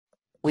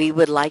We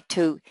would like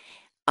to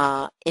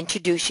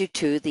introduce you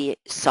to the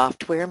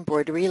software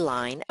embroidery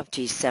line of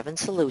G7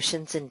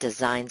 Solutions in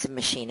Designs and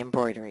Machine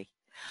Embroidery.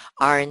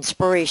 Our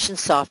inspiration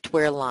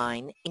software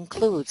line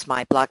includes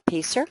My Block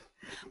Piecer,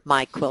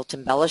 My Quilt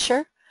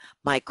Embellisher,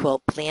 My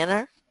Quilt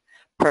Planner,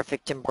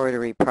 Perfect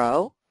Embroidery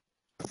Pro,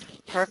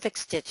 Perfect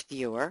Stitch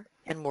Viewer,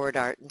 and Word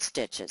Art and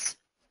Stitches.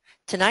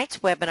 Tonight's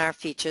webinar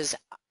features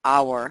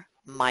our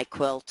My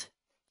Quilt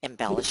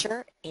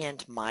Embellisher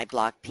and My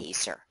Block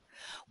Piecer.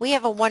 We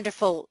have a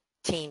wonderful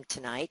team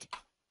tonight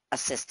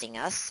assisting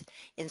us.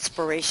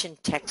 Inspiration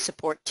Tech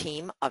Support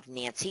team of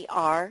Nancy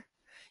R.,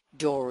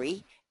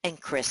 Dory, and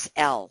Chris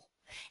L.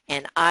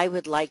 And I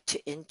would like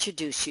to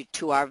introduce you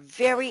to our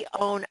very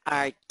own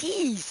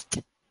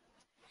artiste,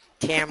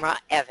 Tamara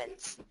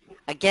Evans.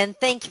 Again,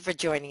 thank you for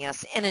joining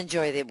us and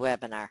enjoy the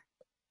webinar.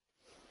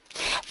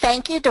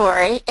 Thank you,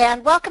 Dory,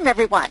 and welcome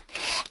everyone.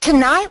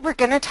 Tonight we're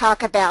going to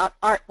talk about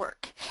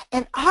artwork.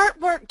 And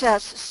artwork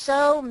does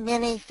so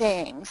many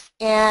things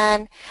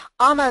in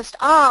almost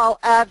all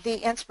of the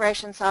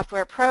inspiration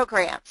software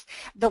programs.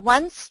 The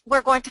ones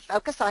we're going to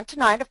focus on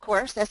tonight, of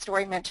course, as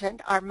Dory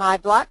mentioned, are My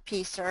Block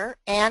Piecer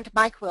and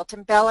My Quilt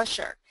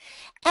Embellisher.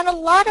 And a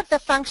lot of the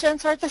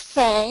functions are the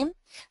same.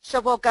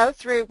 So we'll go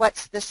through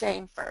what's the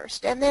same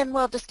first, and then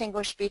we'll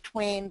distinguish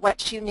between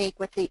what's unique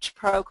with each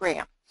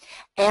program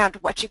and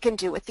what you can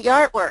do with the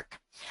artwork.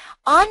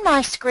 On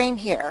my screen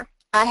here,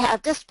 I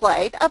have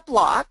displayed a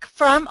block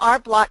from our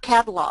block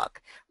catalog,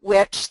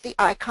 which the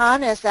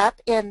icon is up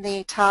in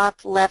the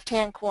top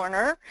left-hand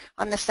corner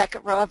on the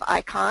second row of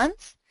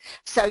icons.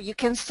 So you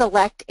can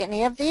select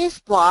any of these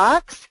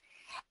blocks.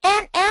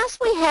 And as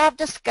we have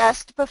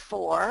discussed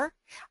before,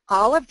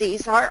 all of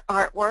these are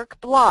artwork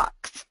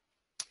blocks.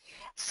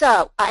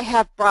 So I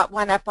have brought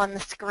one up on the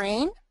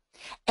screen,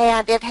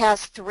 and it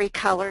has 3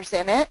 colors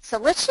in it. So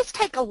let's just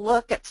take a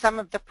look at some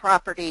of the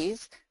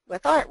properties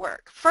with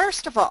artwork.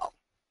 First of all,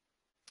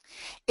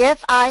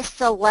 if I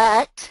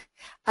select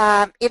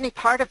any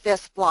part of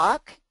this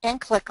block and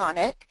click on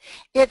it,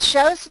 it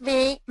shows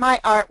me my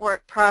artwork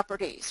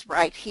properties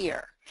right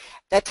here.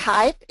 The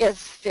type is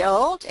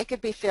filled. It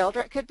could be filled or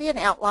it could be an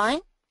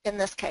outline. In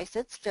this case,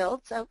 it's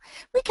filled, so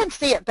we can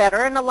see it better.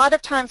 And a lot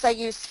of times I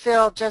use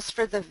filled just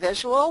for the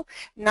visual,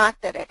 not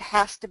that it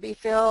has to be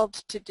filled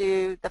to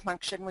do the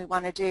function we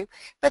want to do,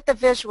 but the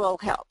visual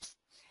helps.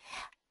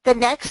 The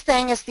next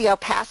thing is the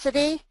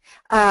opacity.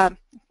 I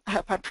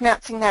hope I'm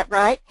pronouncing that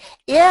right.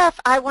 If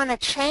I want to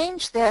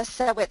change this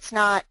so it's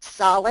not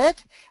solid,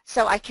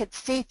 so I could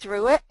see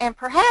through it and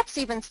perhaps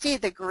even see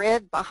the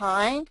grid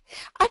behind,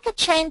 I could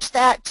change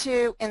that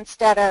to,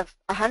 instead of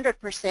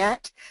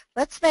 100%,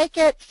 let's make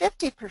it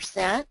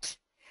 50%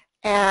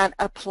 and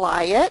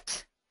apply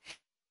it.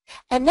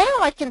 And now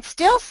I can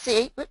still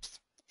see, oops,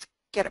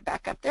 get it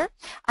back up there.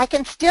 I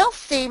can still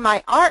see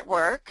my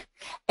artwork,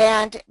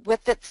 and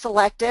with it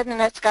selected,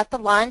 and it's got the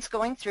lines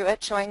going through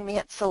it showing me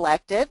it's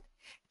selected.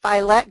 If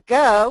I let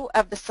go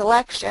of the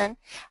selection,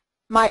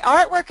 my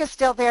artwork is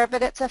still there,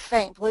 but it's a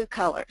faint blue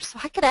color. So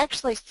I could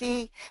actually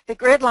see the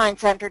grid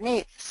lines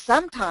underneath.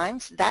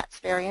 Sometimes that's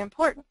very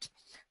important.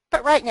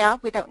 But right now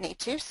we don't need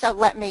to, so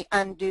let me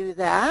undo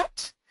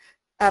that.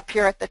 Up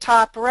here at the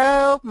top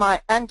row,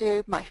 my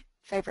undo, my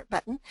favorite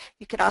button.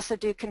 You could also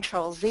do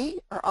Control-Z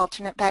or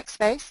alternate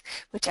backspace,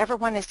 whichever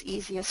one is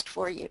easiest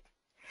for you.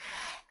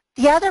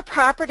 The other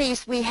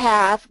properties we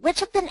have, which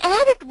have been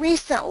added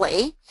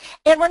recently,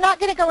 and we're not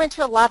going to go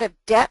into a lot of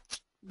depth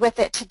with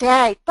it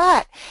today,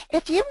 but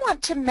if you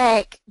want to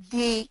make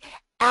the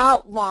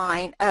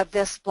outline of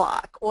this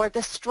block or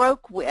the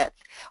stroke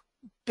width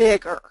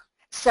bigger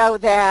so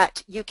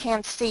that you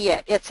can see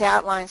it, its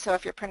outline, so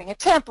if you're printing a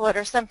template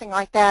or something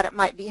like that, it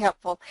might be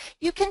helpful.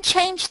 You can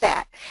change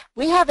that.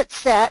 We have it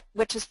set,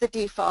 which is the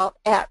default,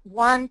 at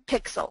 1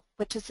 pixel,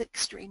 which is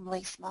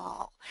extremely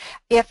small.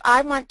 If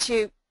I want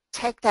to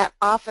take that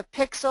off of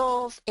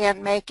pixels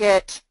and make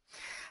it,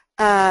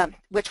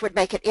 which would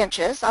make it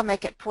inches, I'll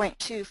make it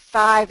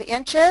 0.25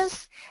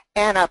 inches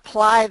and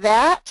apply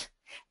that.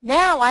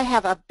 Now I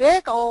have a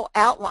big old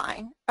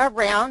outline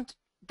around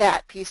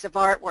that piece of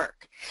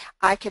artwork.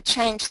 I could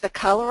change the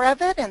color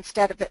of it.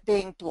 Instead of it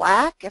being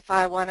black, if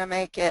I want to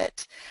make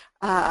it,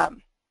 I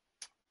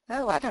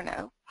don't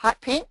know, hot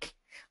pink,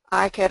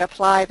 I could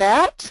apply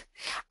that.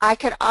 I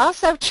could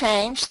also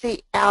change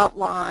the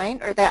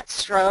outline or that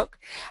stroke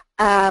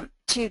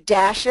to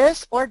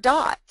dashes or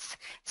dots.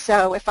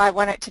 So if I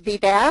want it to be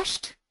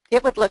dashed,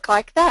 it would look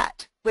like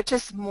that, which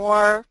is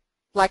more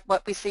like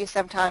what we see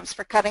sometimes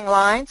for cutting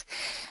lines.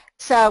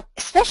 So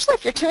especially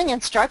if you're doing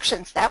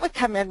instructions, that would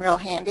come in real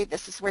handy.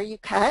 This is where you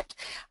cut.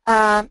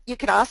 You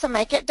could also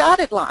make it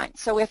dotted lines.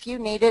 So if you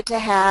needed to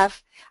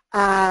have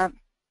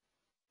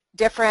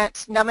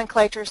different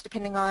nomenclatures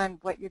depending on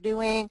what you're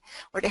doing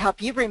or to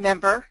help you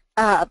remember,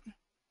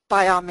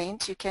 by all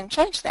means, you can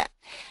change that.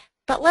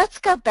 But let's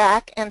go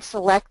back and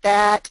select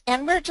that,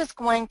 and we're just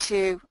going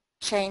to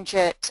change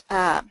it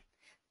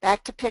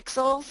back to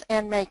pixels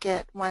and make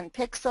it 1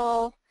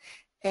 pixel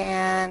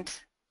and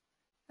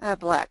a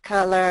black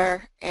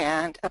color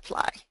and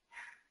apply.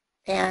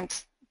 And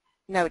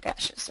no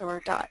dashes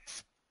or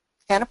dots,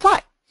 and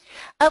apply.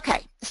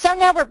 Okay, so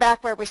now we're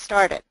back where we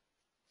started.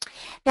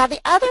 Now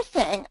the other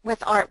thing with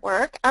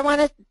artwork, I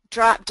want to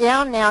drop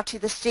down now to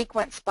the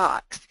sequence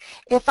box.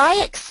 If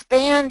I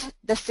expand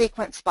the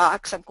sequence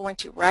box, I'm going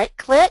to right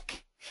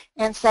click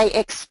and say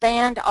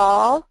expand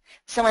all.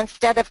 So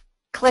instead of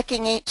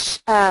clicking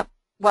each,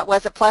 what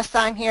was a plus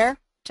sign here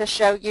to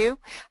show you,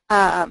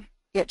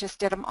 it just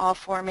did them all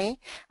for me.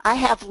 I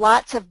have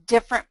lots of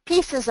different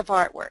pieces of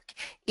artwork.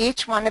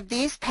 Each one of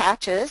these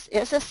patches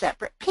is a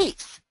separate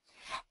piece.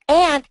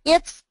 And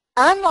it's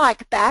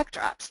unlike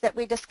backdrops that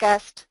we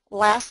discussed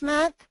last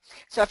month.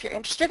 So if you're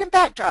interested in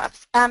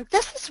backdrops,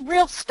 this is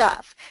real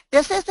stuff.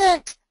 This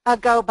isn't a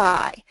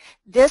go-by.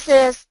 This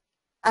is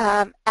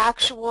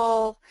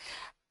actual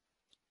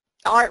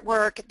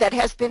artwork that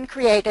has been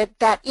created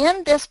that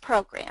in this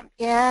program,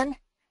 in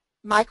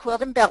my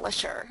Quilt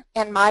Embellisher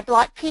and my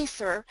Block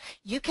Piecer,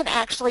 you can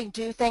actually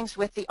do things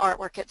with the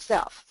artwork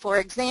itself. For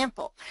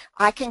example,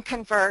 I can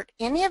convert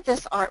any of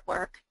this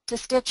artwork to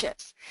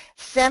stitches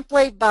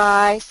simply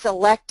by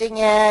selecting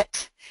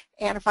it,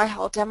 and if I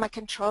hold down my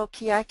control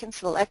key I can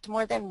select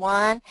more than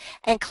one,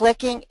 and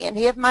clicking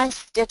any of my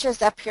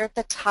stitches up here at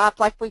the top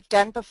like we've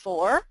done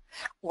before,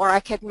 or I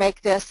could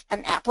make this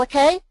an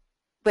applique,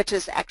 which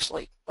is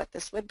actually what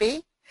this would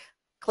be.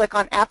 Click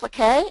on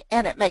applique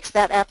and it makes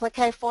that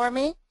applique for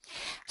me.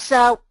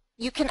 So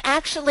you can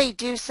actually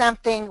do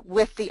something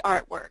with the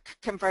artwork.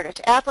 Convert it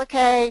to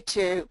applique,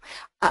 to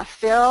a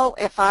fill.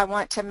 If I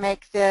want to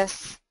make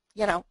this,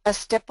 you know, a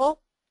stipple,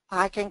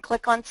 I can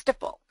click on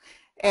stipple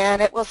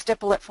and it will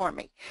stipple it for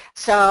me.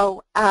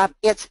 So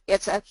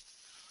it's a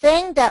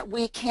thing that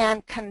we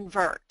can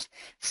convert.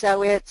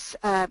 So it's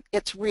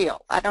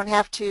real. I don't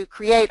have to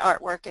create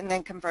artwork and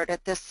then convert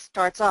it. This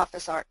starts off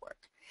as artwork.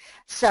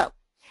 So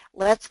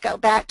let's go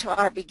back to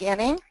our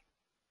beginning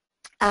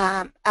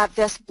of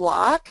this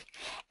block,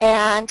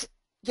 and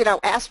you know,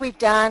 as we've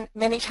done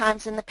many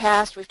times in the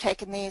past, we've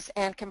taken these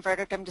and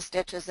converted them to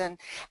stitches and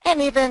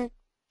even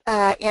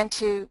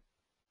into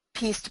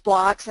pieced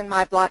blocks in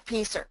my Block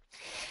Piecer.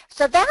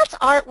 So that's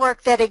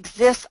artwork that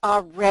exists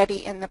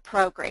already in the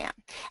program,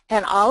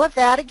 and all of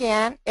that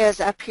again is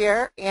up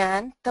here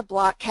in the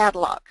block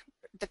catalog,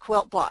 the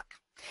quilt block.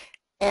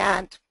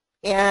 And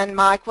in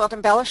my Quilt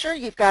Embellisher,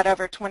 you've got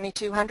over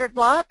 2,200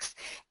 blocks.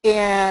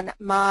 In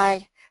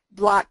my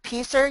Block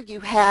Piecer, you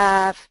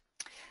have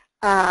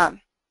about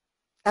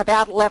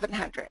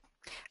 1,100.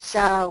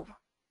 So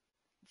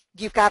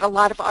you've got a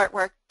lot of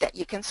artwork that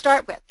you can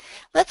start with.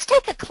 Let's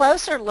take a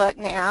closer look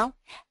now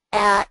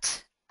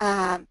at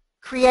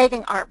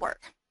creating artwork.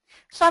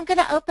 So I'm going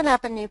to open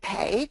up a new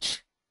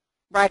page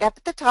right up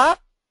at the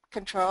top,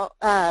 Control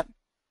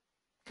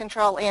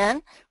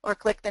N, or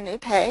click the new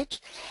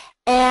page,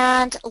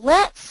 and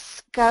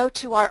let's go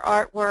to our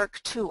artwork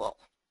tool.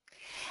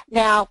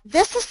 Now,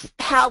 this is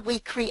how we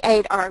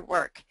create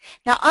artwork.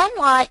 Now,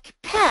 unlike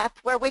PEP,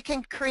 where we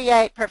can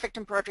create Perfect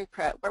Embroidery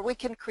Pro, where we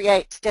can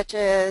create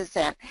stitches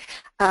and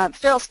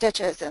fill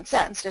stitches and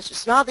satin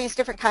stitches and all these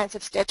different kinds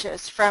of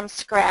stitches from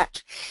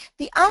scratch,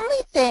 the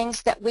only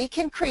things that we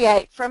can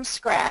create from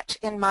scratch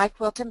in my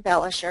Quilt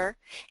Embellisher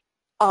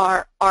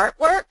are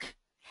artwork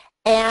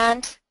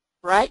and,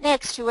 right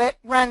next to it,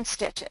 run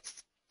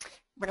stitches.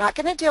 We're not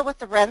going to deal with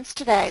the runs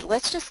today.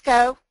 Let's just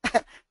go,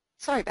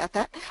 sorry about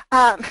that,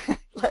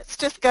 let's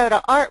just go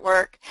to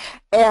artwork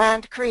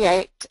and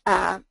create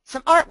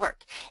some artwork.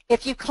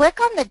 If you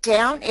click on the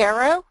down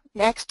arrow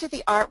next to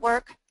the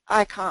artwork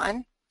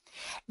icon,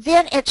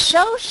 then it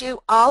shows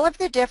you all of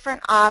the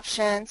different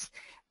options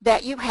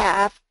that you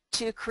have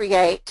to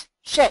create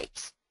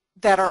shapes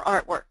that are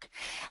artwork.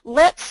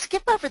 Let's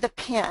skip over the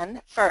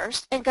pin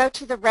first and go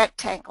to the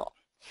rectangle.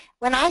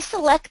 When I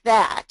select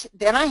that,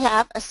 then I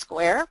have a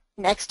square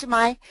next to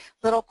my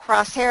little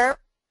crosshair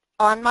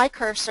on my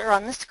cursor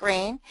on the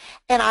screen,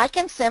 and I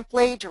can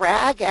simply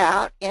drag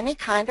out any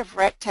kind of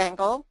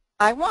rectangle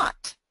I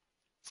want.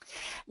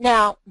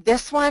 Now,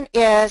 this one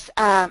is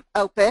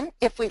open.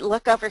 If we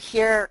look over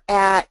here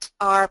at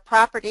our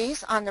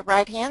properties on the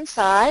right-hand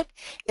side,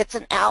 it's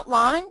an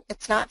outline.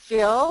 It's not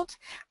filled.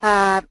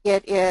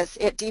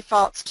 It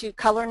defaults to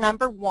color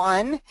number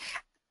 1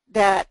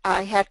 that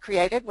I had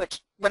created,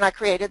 which when I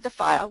created the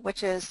file,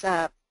 which is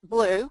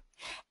blue,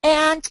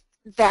 and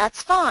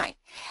that's fine.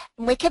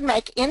 We can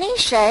make any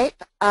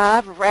shape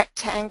of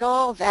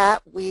rectangle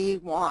that we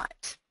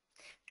want.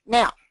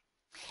 Now,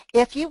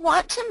 if you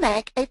want to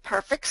make a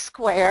perfect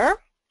square,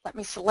 let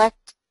me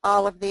select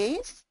all of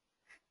these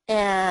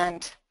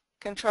and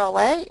Control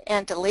A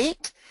and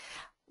delete.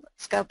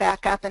 Let's go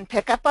back up and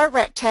pick up our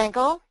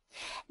rectangle.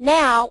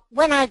 Now,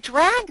 when I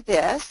drag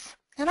this,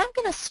 and I'm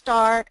going to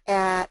start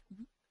at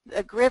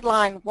the grid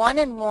line 1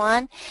 and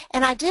 1,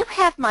 and I do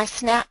have my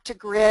snap to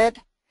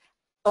grid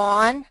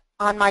on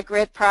my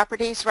grid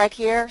properties right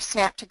here,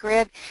 snap to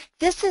grid.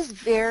 This is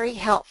very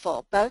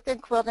helpful both in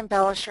Quilt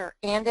Embellisher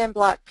and in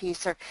Block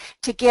Piecer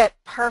to get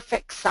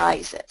perfect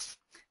sizes,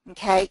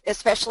 okay,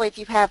 especially if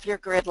you have your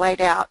grid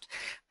laid out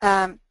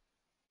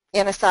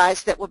in a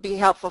size that will be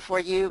helpful for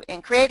you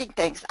in creating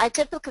things. I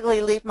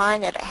typically leave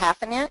mine at a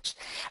 1/2 inch,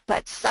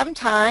 but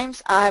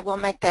sometimes I will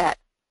make that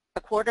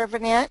a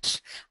 1/4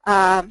 inch.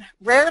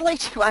 Rarely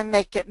do I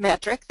make it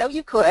metric, though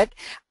you could,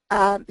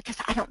 because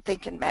I don't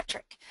think in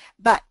metric.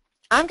 But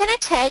I'm going to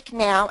take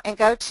now and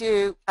go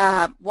to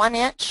 1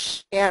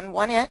 inch and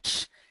 1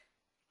 inch.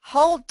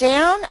 Hold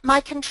down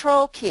my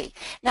control key.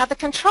 Now the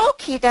control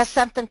key does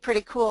something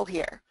pretty cool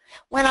here.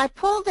 When I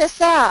pull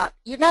this out,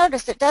 you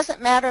notice it doesn't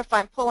matter if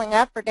I'm pulling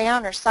up or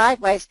down or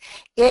sideways,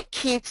 it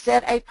keeps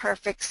it a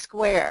perfect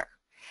square.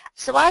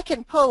 So I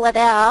can pull it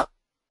out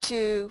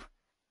to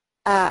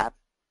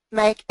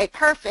make a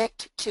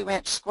perfect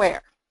 2-inch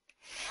square.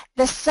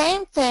 The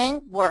same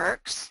thing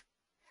works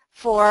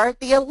for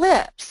the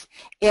ellipse.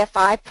 If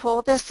I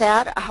pull this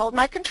out, I hold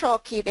my control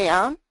key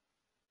down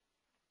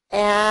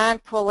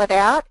and pull it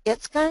out,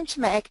 it's going to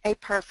make a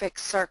perfect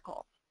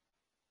circle.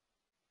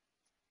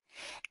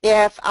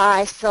 If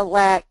I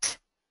select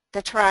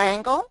the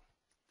triangle,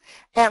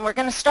 and we're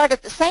going to start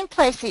at the same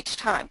place each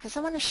time because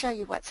I want to show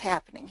you what's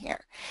happening here.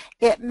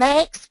 It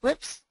makes,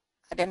 whoops,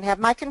 I didn't have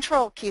my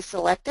control key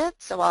selected,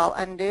 so I'll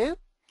undo.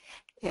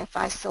 If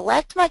I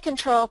select my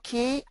control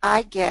key,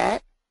 I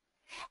get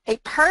a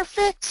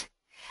perfect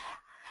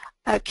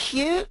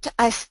acute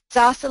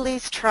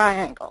isosceles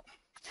triangle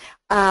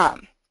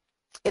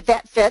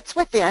that fits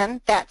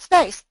within that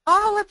space.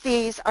 All of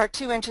these are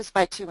 2 inches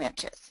by 2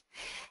 inches.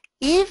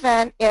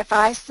 Even if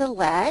I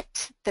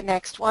select the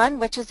next one,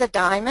 which is a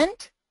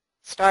diamond,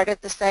 start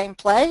at the same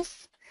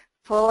place,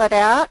 pull it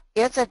out,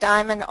 it's a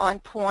diamond on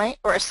point,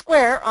 or a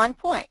square on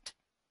point.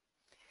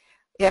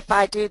 If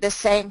I do the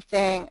same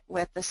thing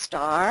with the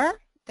star,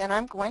 then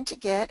I'm going to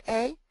get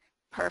a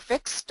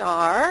perfect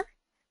star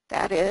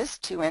that is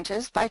 2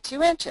 inches by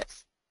 2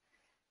 inches.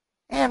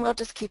 And we'll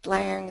just keep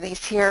layering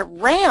these here.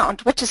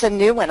 Round, which is a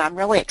new one I'm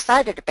really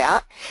excited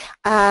about,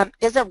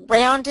 is a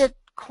rounded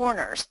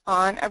corners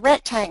on a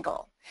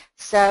rectangle.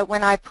 So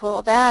when I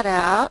pull that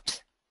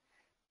out,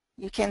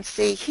 you can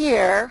see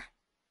here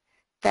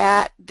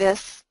that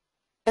this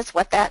is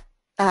what that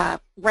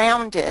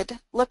rounded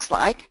looks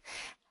like.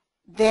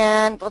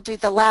 Then we'll do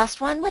the last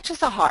one, which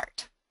is a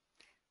heart,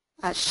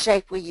 a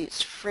shape we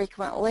use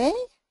frequently.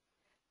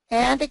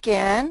 And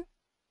again,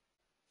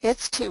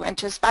 it's 2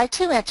 inches by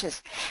 2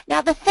 inches.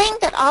 Now the thing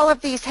that all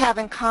of these have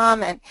in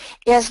common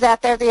is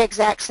that they're the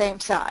exact same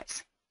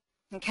size.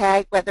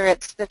 Okay, whether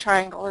it's the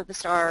triangle or the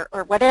star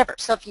or whatever.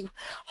 So if you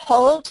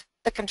hold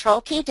the control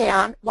key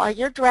down while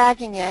you're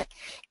dragging it,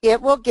 it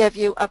will give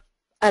you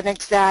an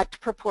exact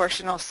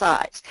proportional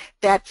size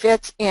that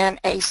fits in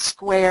a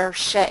square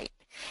shape.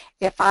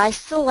 If I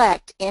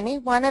select any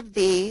one of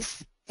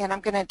these, and I'm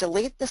going to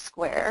delete the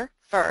square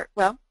for,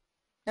 well,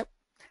 nope,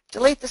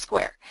 delete the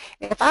square.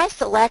 If I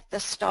select the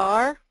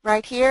star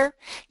right here,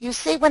 you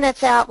see when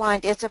it's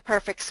outlined, it's a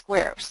perfect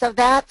square. So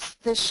that's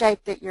the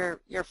shape that you're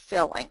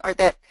filling, or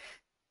that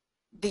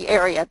the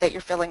area that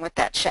you're filling with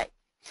that shape.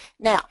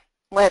 Now,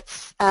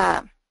 let's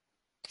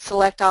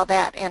select all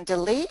that and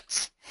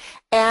delete.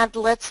 And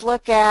let's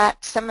look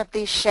at some of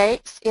these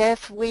shapes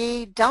if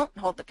we don't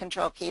hold the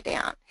control key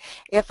down.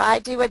 If I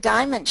do a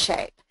diamond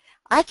shape,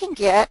 I can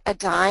get a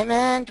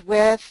diamond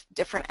with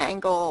different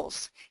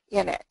angles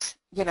in it,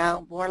 you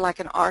know, more like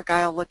an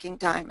argyle looking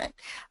diamond.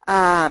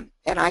 And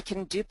I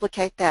can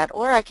duplicate that,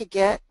 or I could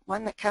get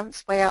one that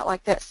comes way out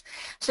like this.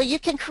 So you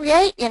can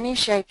create any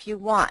shape you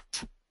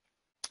want.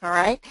 All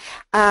right,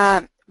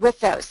 with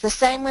those. The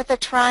same with a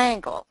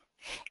triangle.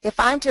 If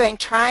I'm doing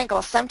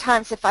triangles,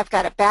 sometimes if I've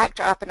got a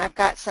backdrop and I've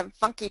got some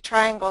funky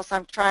triangles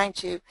I'm trying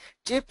to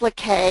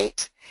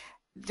duplicate,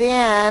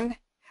 then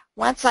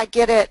once I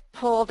get it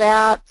pulled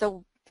out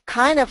the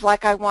kind of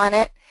like I want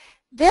it,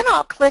 then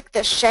I'll click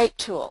the shape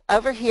tool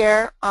over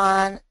here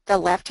on the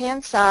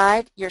left-hand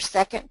side, your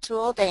second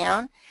tool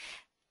down,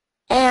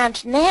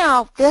 and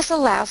now this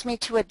allows me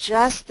to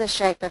adjust the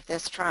shape of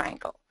this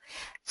triangle.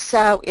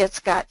 So it's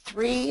got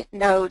 3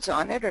 nodes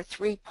on it, or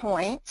 3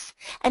 points.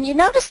 And you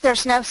notice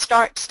there's no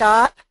start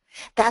stop.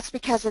 That's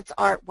because it's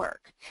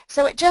artwork.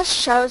 So it just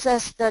shows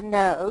us the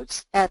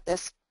nodes at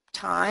this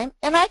time.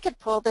 And I could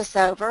pull this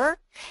over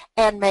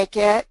and make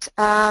it,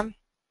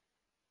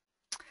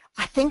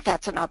 I think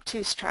that's an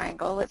obtuse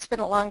triangle. It's been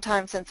a long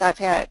time since I've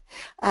had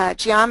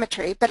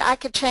geometry, but I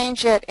could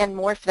change it and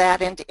morph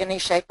that into any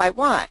shape I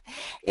want.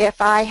 If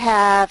I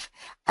have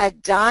a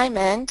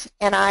diamond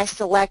and I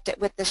select it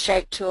with the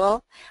shape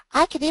tool,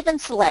 I could even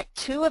select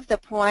 2 of the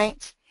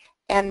points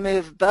and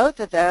move both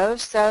of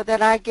those so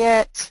that I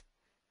get,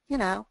 you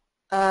know,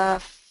 a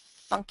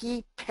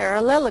funky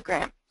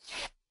parallelogram.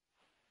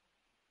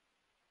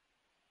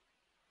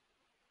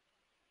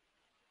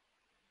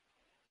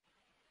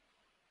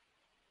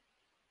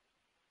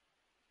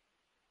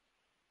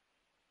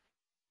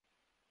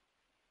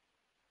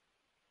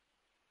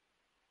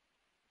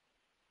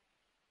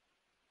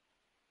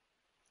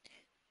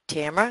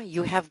 Tamara,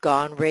 you have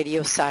gone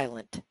radio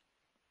silent.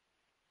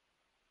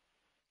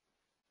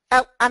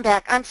 Oh, I'm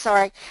back. I'm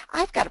sorry.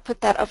 I've got to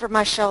put that over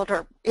my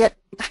shoulder.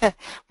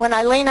 When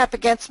I lean up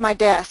against my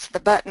desk,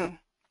 the button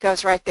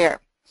goes right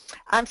there.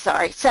 I'm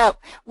sorry. So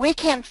we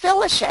can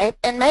fill a shape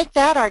and make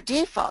that our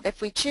default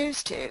if we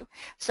choose to.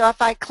 So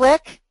if I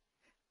click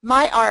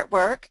my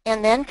artwork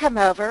and then come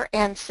over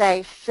and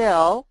say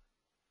fill,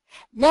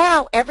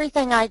 now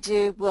everything I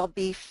do will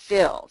be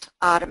filled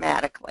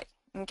automatically.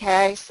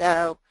 Okay,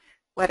 so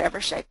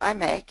whatever shape I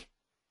make,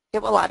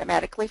 it will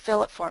automatically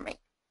fill it for me.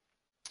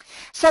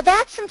 So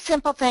that's some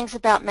simple things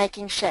about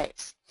making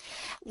shapes.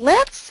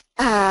 Let's,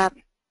 and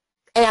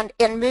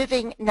in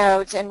moving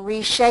nodes and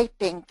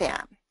reshaping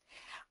them.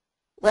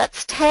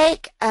 Let's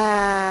take,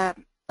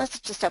 let's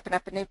just open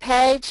up a new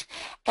page,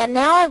 and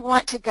now I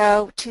want to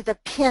go to the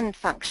pin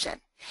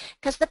function,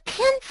 because the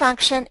pin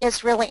function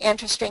is really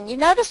interesting. You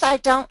notice I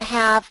don't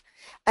have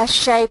a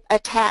shape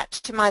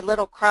attached to my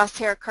little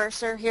crosshair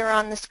cursor here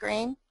on the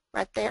screen,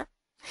 right there.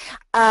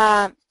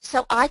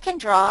 So I can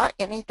draw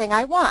anything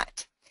I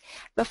want.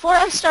 Before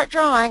I start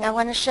drawing, I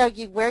want to show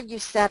you where you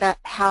set up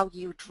how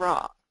you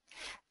draw.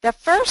 The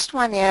first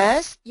one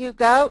is you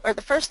go, or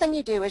the first thing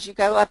you do is you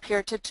go up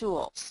here to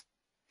Tools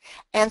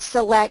and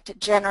select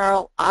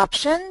General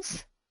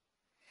Options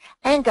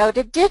and go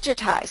to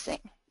Digitizing.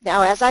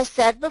 Now, as I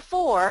said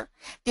before,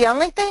 the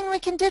only thing we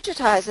can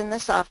digitize in the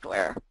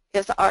software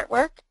is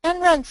artwork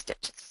and run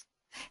stitches.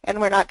 And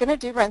we're not going to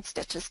do run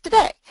stitches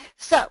today.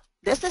 So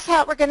this is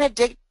how we're going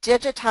to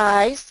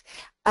digitize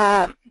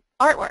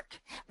artwork.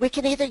 We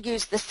can either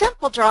use the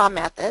simple draw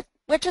method,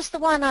 which is the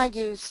one I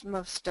use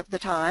most of the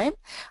time,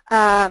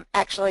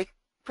 actually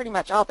pretty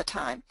much all the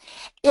time.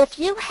 If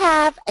you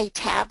have a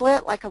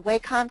tablet, like a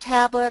Wacom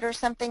tablet or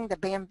something, the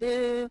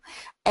Bamboo,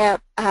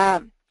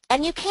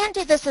 and you can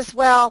do this as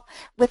well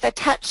with a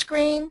touch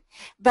screen,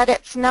 but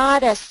it's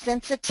not as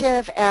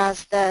sensitive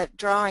as the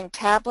drawing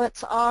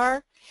tablets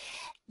are.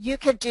 You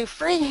could do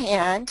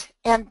freehand,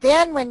 and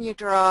then when you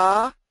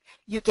draw,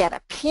 you get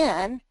a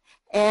pin,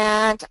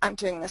 and I'm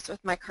doing this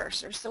with my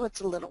cursor, so it's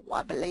a little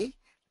wobbly,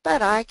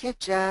 but I could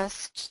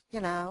just,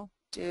 you know,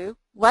 do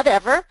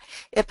whatever.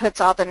 It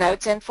puts all the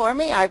nodes in for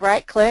me. I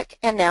right-click,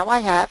 and now I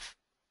have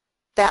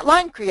that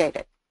line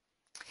created.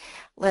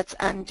 Let's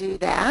undo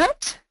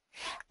that.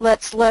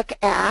 Let's look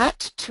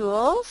at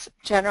Tools,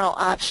 General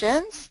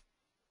Options,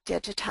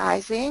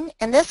 Digitizing,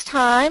 and this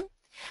time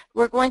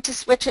we're going to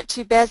switch it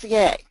to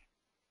Bezier.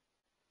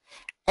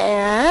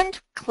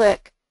 And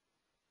click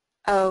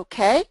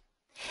OK.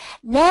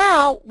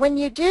 Now, when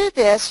you do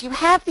this, you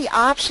have the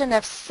option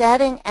of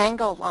setting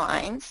angle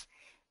lines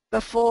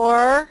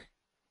before,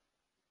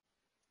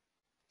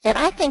 and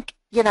I think,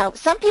 you know,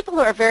 some people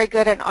who are very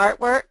good in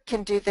artwork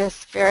can do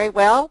this very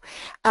well.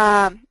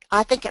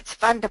 I think it's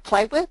fun to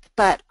play with,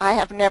 but I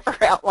have never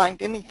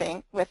outlined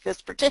anything with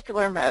this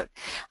particular mode,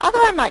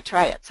 although I might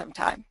try it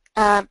sometime.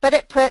 But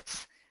it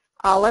puts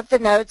all of the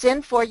nodes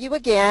in for you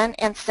again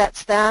and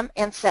sets them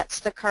and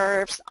sets the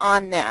curves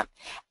on them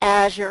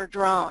as you're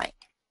drawing.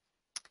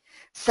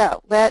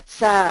 So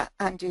let's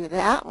undo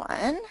that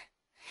one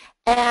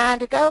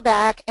and go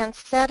back and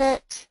set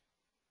it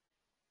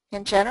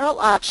in General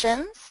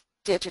Options,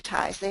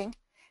 Digitizing,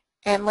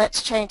 and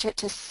let's change it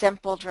to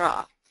Simple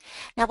Draw.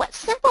 Now what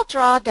Simple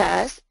Draw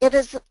does,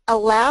 it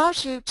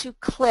allows you to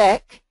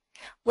click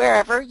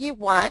wherever you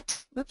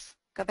want. Oops,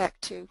 go back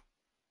to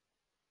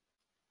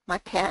my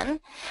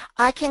pen.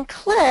 I can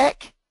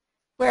click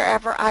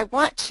wherever I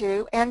want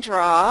to and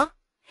draw.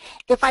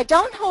 If I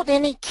don't hold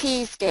any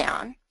keys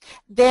down,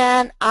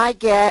 then I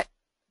get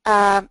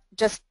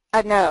just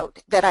a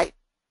node that I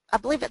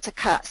believe it's a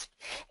cusp.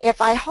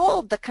 If I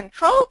hold the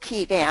Control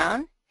key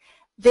down,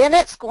 then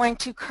it's going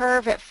to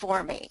curve it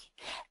for me.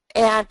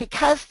 And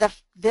because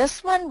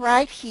this one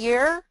right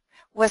here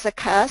was a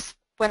cusp,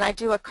 when I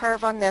do a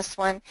curve on this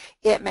one,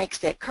 it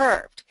makes it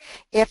curved.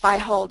 If I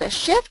hold a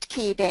Shift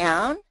key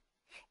down,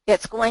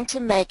 it's going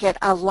to make it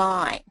a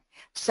line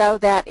so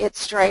that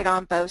it's straight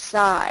on both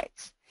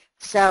sides.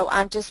 So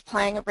I'm just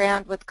playing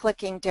around with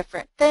clicking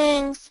different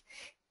things,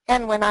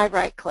 and when I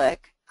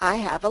right-click, I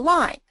have a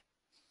line.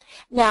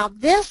 Now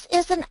this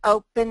is an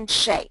open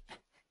shape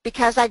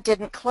because I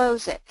didn't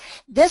close it.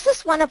 This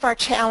is one of our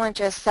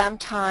challenges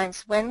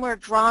sometimes when we're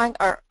drawing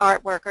our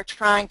artwork or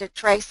trying to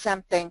trace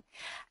something,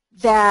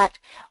 that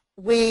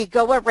we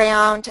go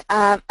around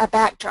a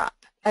backdrop,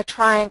 a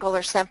triangle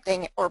or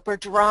something, or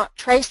we're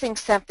tracing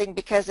something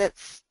because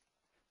it's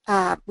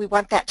we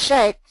want that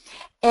shape,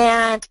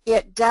 and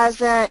it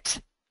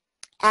doesn't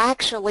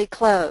actually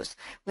close.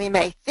 We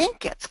may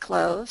think it's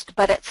closed,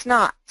 but it's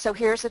not. So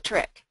here's a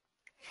trick.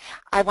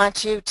 I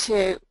want you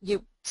to,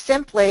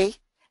 simply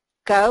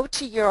go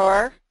to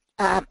your,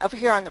 over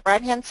here on the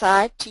right-hand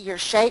side, to your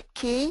Shape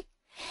key,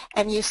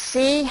 and you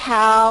see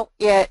how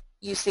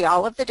you see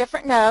all of the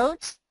different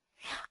nodes.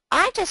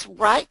 I just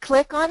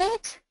right-click on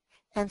it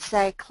and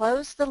say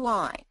close the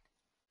line.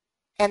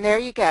 And there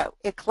you go.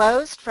 It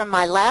closed from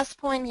my last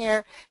point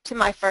here to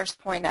my first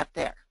point up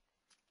there.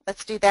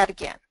 Let's do that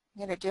again.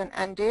 I'm going to do an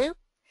undo.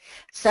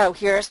 So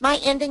here's my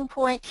ending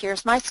point,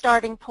 here's my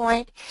starting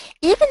point.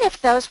 Even if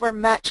those were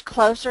much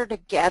closer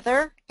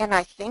together and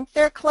I think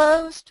they're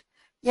closed,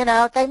 you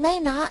know, they may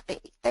not be.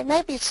 They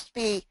may be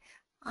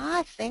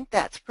I think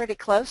that's pretty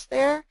close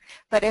there,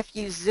 but if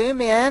you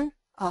zoom in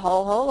a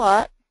whole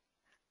lot,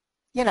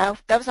 you know,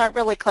 those aren't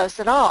really close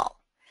at all.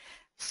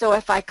 So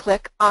if I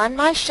click on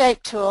my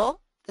shape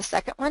tool, the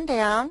second one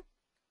down,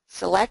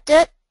 select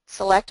it,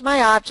 select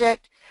my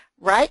object,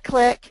 right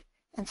click,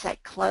 and say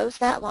close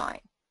that line.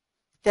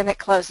 Then it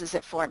closes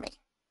it for me.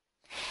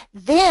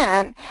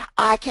 Then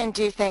I can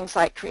do things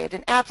like create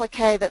an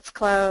applique that's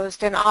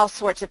closed and all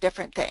sorts of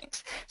different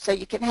things. So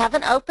you can have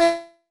an open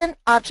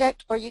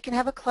object or you can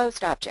have a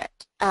closed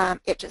object.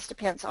 It just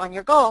depends on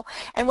your goal.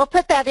 And we'll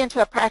put that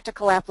into a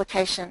practical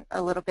application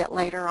a little bit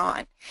later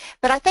on.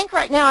 But I think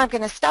right now I'm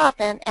going to stop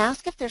and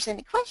ask if there's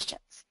any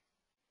questions.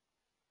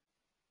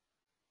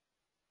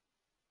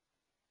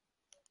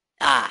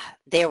 Ah,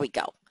 there we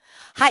go.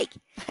 Hi.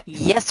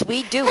 Yes,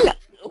 we do. Hello.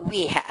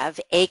 We have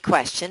a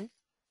question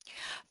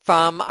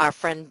from our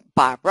friend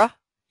Barbara,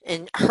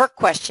 and her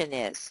question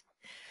is,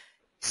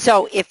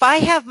 so if I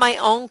have my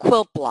own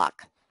quilt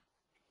block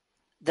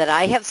that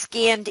I have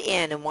scanned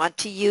in and want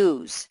to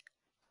use,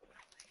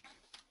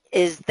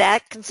 is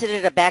that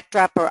considered a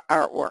backdrop or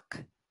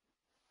artwork?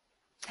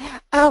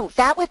 Oh,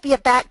 that would be a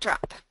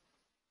backdrop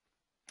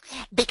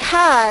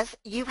because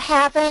you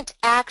haven't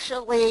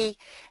actually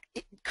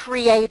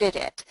created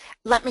it.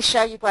 Let me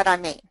show you what I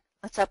mean.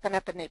 Let's open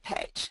up a new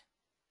page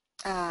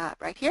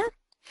right here.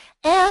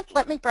 And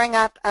let me bring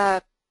up,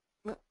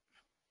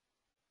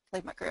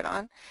 leave my grid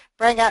on,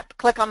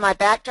 click on my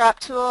backdrop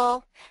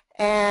tool,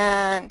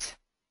 and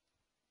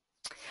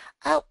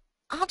I'll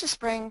just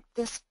bring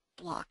this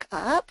block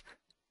up.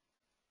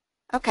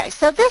 Okay,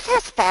 so this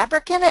has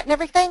fabric in it and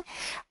everything,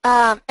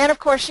 and of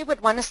course you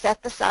would want to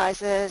set the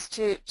sizes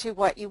to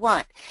what you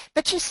want.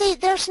 But you see,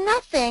 there's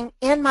nothing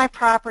in my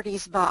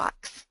properties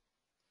box.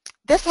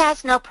 This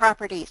has no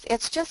properties.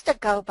 It's just a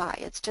go-by.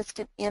 It's just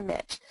an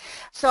image.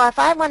 So if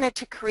I wanted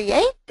to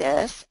create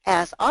this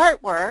as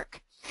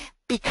artwork,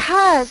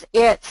 because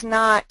it's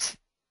not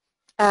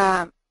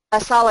a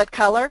solid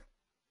color,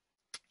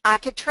 I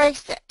could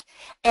trace it.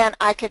 And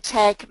I could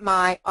take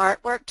my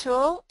artwork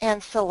tool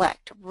and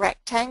select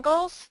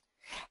rectangles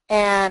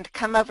and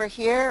come over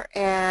here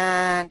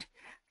and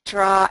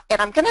draw. And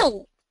I'm going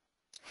to,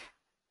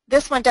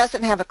 this one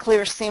doesn't have a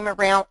clear seam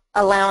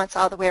allowance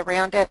all the way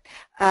around it.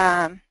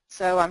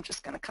 So I'm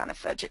just going to kind of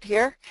fudge it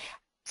here.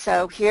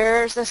 So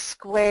here's a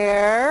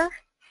square.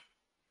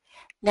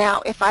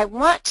 Now if I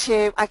want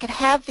to, I could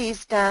have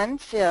these done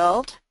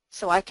filled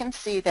so I can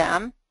see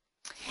them.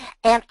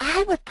 And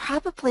I would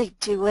probably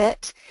do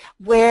it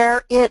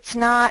where it's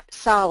not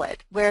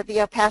solid, where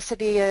the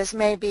opacity is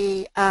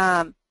maybe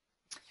 50%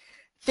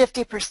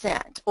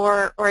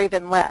 or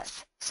even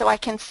less. So I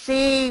can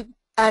see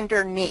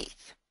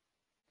underneath.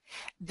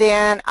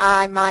 Then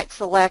I might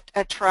select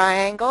a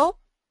triangle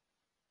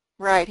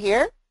right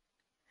here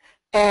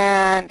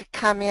and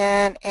come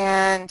in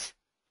and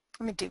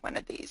let me do one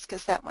of these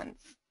because that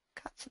one's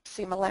got some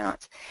seam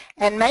allowance,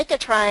 and make a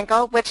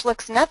triangle which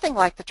looks nothing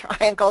like the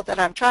triangle that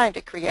I'm trying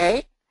to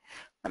create.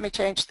 Let me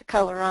change the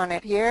color on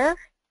it here.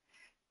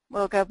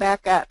 We'll go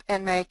back up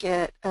and make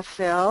it a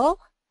fill.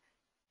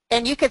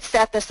 And you could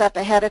set this up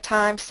ahead of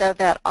time so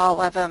that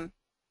all of them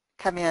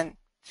come in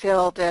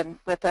filled and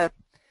with a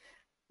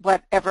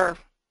whatever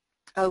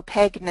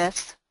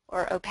opaqueness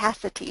or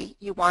opacity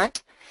you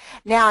want.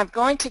 Now I'm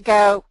going to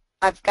go,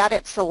 I've got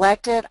it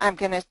selected, I'm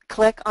going to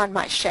click on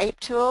my shape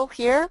tool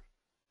here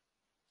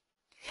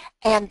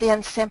and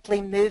then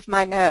simply move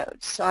my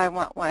nodes. So I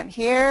want one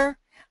here,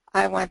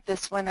 I want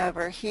this one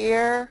over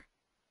here,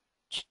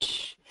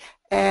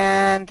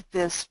 and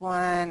this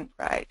one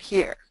right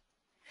here.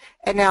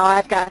 And now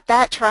I've got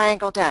that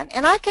triangle done.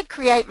 And I could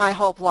create my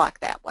whole block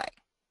that way.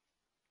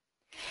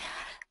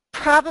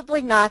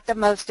 Probably not the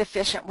most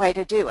efficient way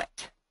to do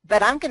it,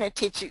 but I'm going to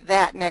teach you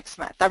that next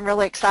month. I'm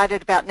really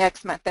excited about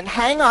next month. And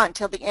hang on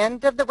till the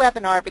end of the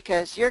webinar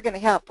because you're going to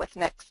help with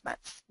next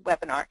month's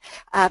webinar.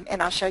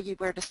 And I'll show you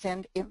where to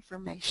send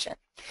information.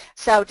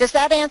 So does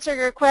that answer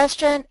your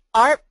question?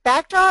 Art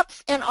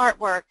backdrops and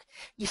artwork.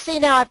 You see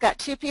now I've got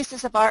two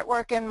pieces of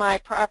artwork in my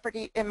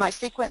property, in my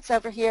sequence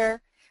over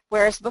here,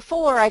 whereas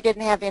before I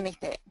didn't have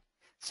anything.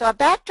 So a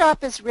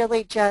backdrop is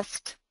really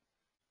just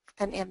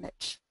an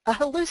image, a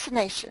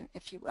hallucination,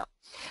 if you will.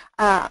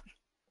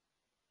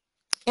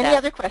 Any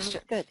other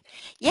questions? Good.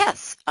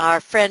 Yes, our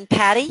friend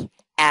Patty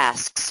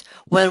asks,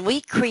 when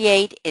we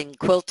create in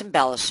Quilt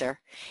Embellisher,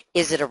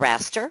 is it a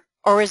raster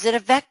or is it a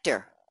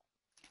vector?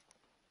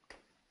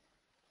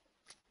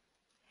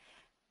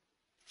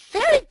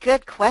 Very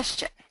good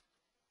question.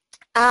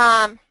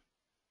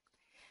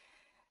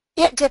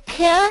 It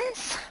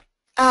depends.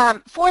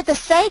 For the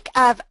sake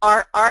of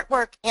our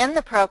artwork in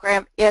the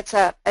program, it's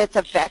a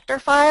vector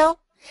file.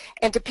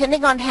 And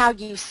depending on how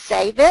you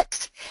save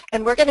it,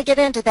 and we're going to get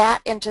into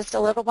that in just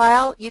a little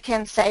while, you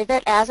can save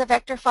it as a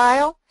vector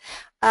file.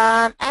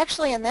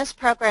 Actually, in this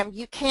program,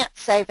 you can't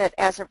save it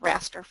as a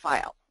raster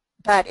file.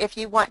 But if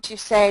you want to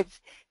save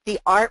the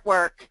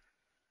artwork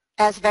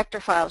as vector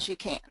files, you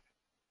can.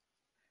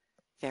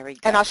 Very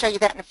good. And I'll show you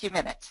that in a few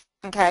minutes.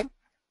 Okay?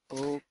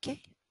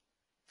 Okay.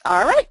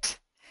 All right.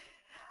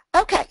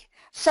 Okay.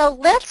 So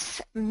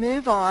let's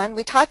move on.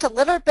 We talked a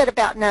little bit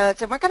about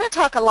nodes, and we're going to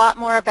talk a lot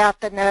more about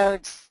the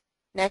nodes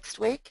next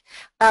week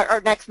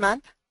or next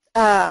month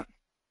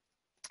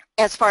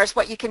as far as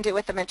what you can do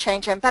with them and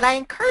change them. But I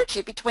encourage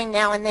you between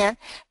now and then,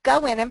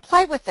 go in and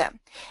play with them.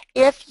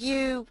 If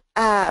you,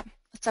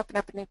 let's open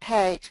up a new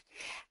page.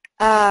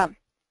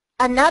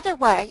 Another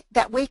way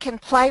that we can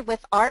play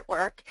with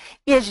artwork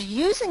is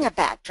using a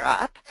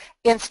backdrop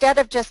instead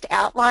of just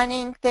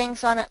outlining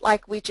things on it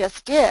like we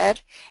just did.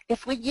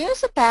 If we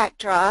use a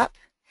backdrop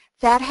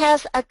that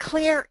has a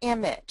clear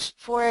image,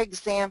 for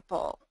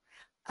example,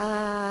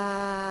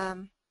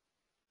 let's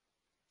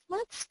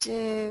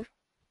do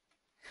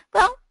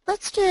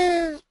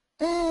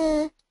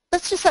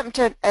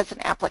something as an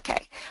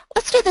applique.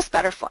 Let's do this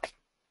butterfly.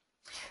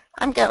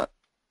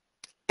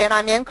 And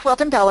I'm in Quilt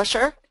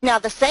Embellisher. Now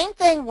the same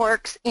thing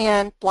works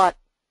in Block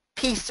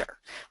Piecer,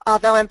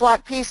 although in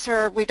Block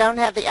Piecer we don't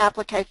have the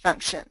applique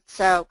function.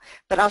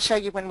 But I'll show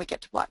you when we get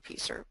to Block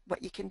Piecer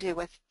what you can do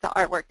with the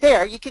artwork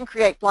there. You can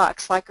create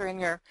blocks like are in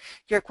your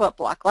quilt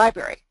block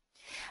library.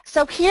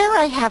 So here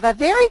I have a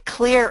very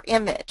clear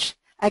image.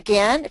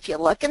 Again, if you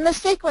look in the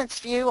sequence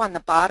view on the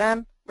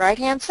bottom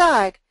right-hand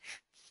side,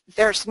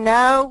 there's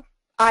no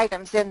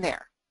items in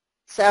there.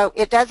 So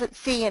it doesn't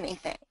see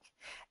anything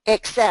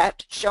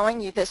except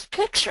showing you this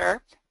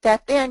picture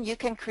that then you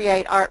can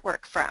create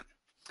artwork from.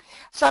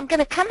 So I'm going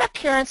to come up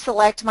here and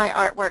select my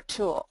artwork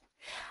tool.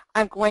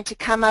 I'm going to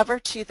come over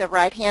to the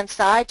right-hand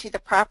side to the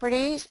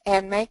properties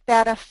and make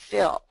that a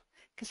fill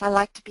because I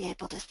like to be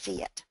able to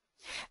see it.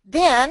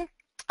 Then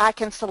I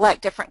can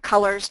select different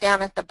colors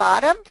down at the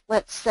bottom.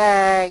 Let's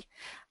say,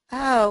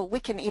 oh, we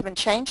can even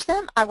change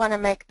them. I want to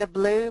make the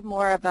blue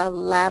more of a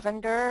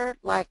lavender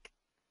like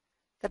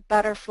the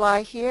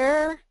butterfly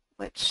here,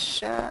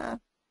 which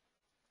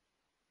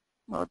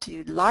we'll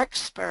do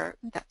larkspur.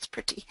 That's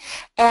pretty.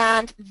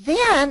 And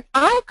then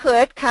I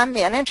could come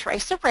in and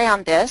trace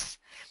around this,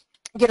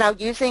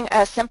 using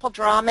a simple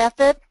draw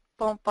method,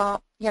 boom,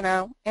 boom,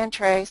 and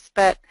trace.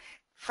 But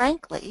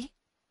frankly,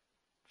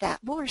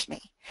 that bores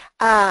me.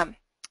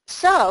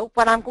 So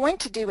what I'm going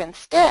to do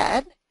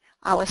instead,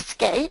 I'll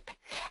escape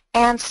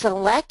and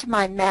select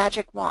my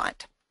magic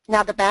wand.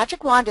 Now the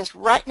magic wand is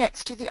right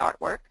next to the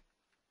artwork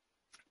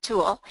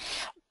tool.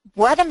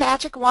 What a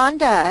magic wand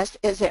does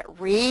is it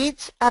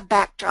reads a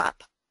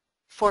backdrop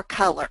for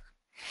color.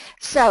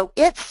 So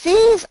it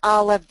sees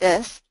all of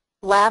this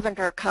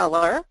lavender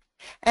color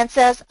and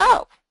says,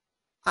 oh,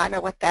 I know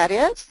what that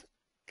is.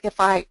 If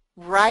I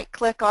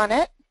right-click on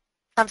it,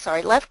 I'm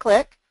sorry,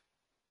 left-click,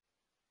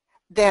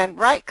 then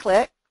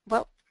right-click,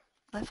 well,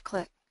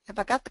 left-click. Have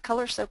I got the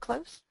color so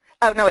close?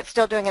 Oh, no, it's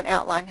still doing an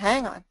outline.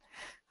 Hang on.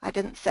 I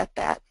didn't set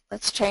that.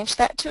 Let's change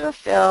that to a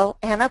fill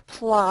and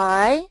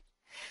apply.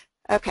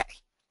 Okay.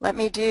 Let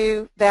me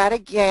do that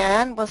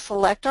again. We'll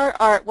select our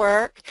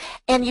artwork.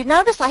 And you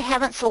notice I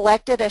haven't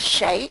selected a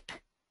shape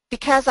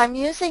because I'm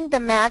using the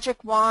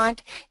magic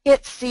wand.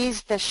 It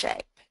sees the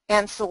shape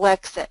and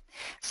selects it.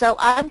 So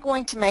I'm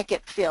going to make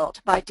it filled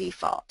by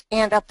default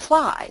and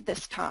apply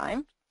this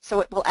time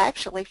so it will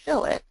actually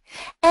fill it.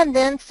 And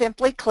then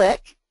simply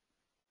click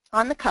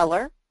on the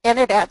color and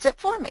it adds it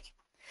for me.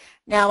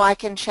 Now I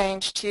can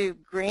change to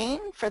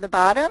green for the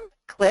bottom,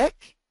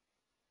 click,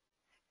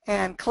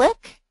 and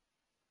click.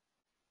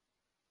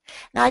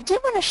 Now I do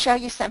want to show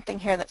you something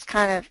here that's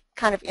kind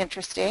of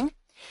interesting.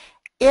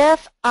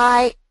 If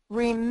I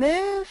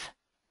remove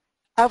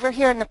over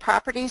here in the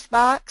properties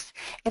box,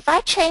 if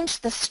I change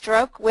the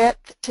stroke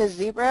width to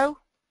 0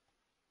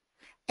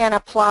 and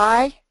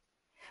apply,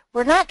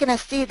 we're not going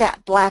to see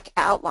that black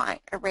outline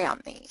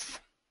around these.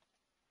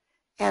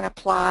 And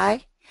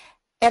apply.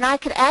 And I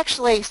could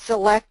actually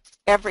select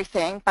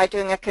everything by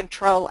doing a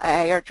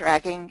Control-A or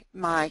dragging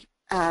my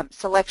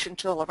selection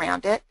tool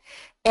around it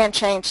and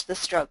change the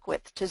stroke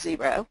width to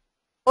 0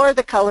 or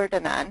the color to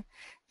none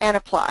and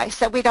apply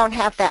so we don't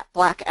have that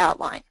black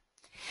outline.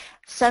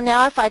 So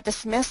now if I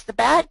dismiss the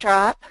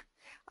backdrop,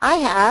 I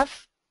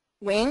have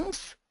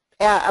wings,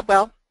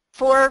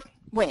 4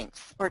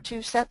 wings or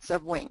 2 sets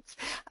of wings,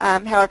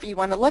 however you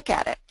want to look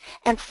at it.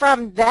 And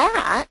from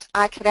that,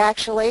 I could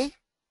actually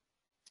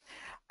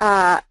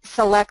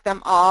select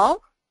them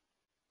all.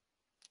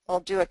 I'll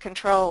do a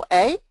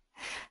Control-A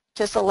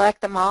to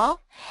select them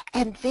all.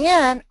 And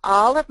then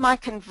all of my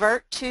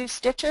convert to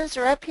stitches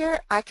are up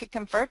here. I could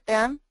convert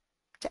them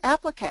to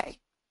applique.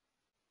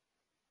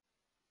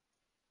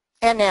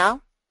 And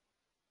now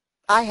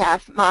I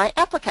have my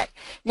applique.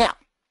 Now,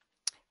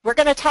 we're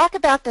going to talk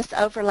about this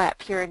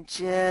overlap here in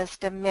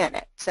just a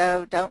minute.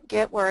 So don't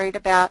get worried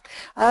about,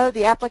 oh,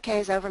 the applique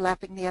is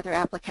overlapping the other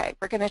applique.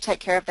 We're going to take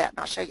care of that, and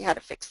I'll show you how to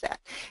fix that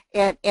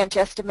in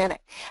just a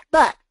minute.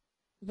 But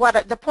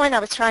the point I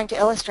was trying to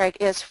illustrate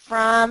is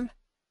from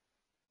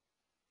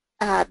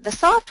the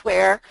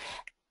software,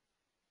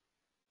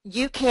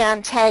 you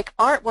can take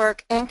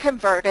artwork and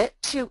convert it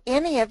to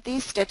any of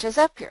these stitches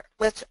up here.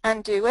 Let's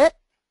undo it.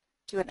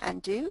 Do an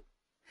undo.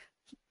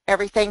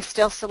 Everything's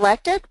still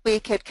selected. We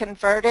could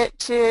convert it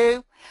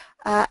to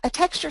a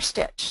texture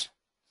stitch.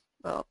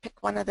 We'll pick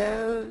one of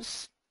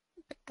those.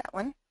 Pick that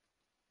one.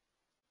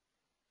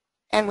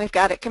 and we've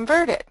got it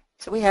converted.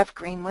 So we have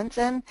green ones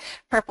and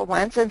purple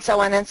ones and so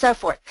on and so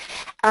forth.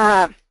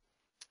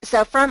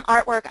 So from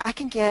artwork, I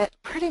can get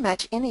pretty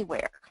much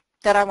anywhere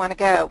that I want to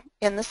go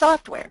in the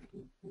software.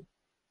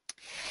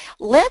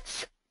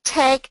 Let's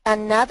take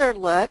another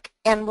look,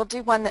 and we'll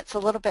do one that's a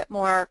little bit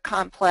more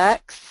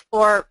complex,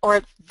 or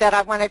that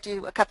I want to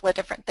do a couple of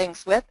different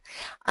things with.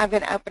 I'm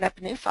going to open up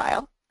a new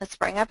file. Let's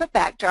bring up a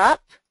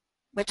backdrop,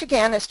 which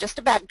again is just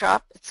a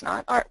backdrop. It's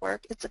not artwork.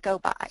 It's a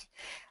go-by.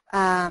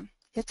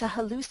 It's a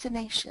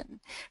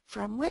hallucination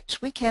from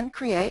which we can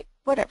create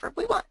whatever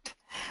we want.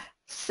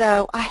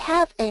 So I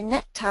have a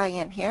necktie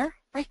in here,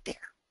 right there.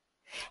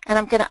 And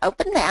I'm going to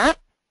open that.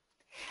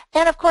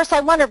 And of course I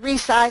want to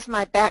resize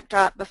my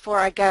backdrop before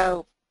I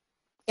go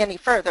any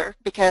further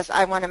because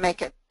I want to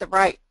make it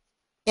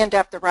end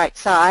up the right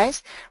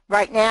size.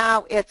 Right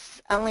now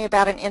it's only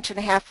about 1.5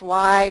 inches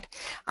wide.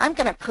 I'm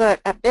going to put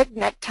a big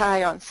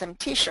necktie on some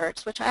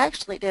t-shirts, which I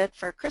actually did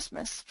for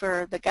Christmas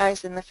for the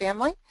guys in the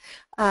family,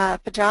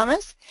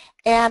 pajamas.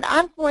 And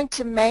I'm going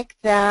to make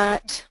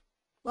that,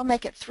 we'll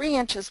make it 3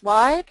 inches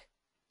wide,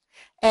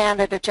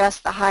 and it adjusts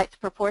the height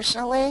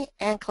proportionally,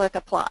 and click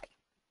apply.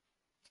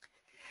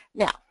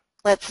 Now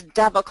let's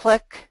double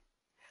click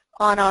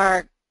on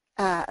our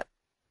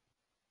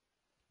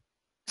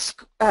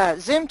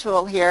zoom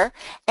tool here,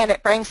 and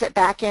it brings it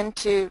back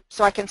into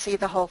so I can see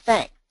the whole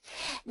thing.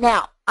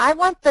 Now I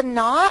want the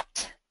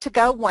knot to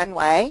go one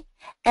way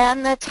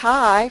and the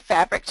tie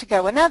fabric to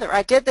go another.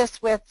 I did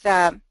this with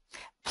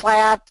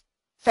plaid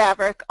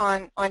fabric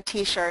on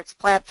t-shirts,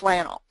 plaid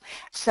flannel.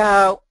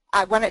 So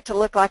I want it to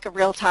look like a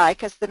real tie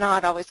because the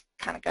knot always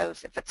kind of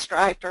goes, if it's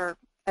striped or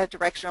a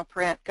directional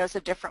print, goes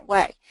a different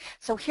way.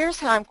 So here's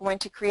how I'm going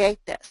to create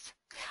this.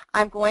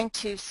 I'm going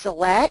to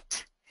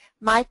select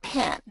my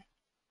pen,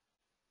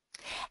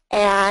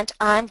 and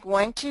I'm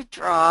going to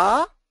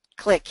draw,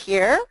 click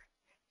here,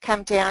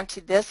 come down to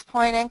this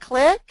point and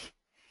click,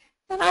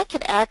 and I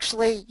could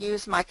actually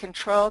use my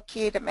control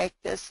key to make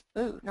this,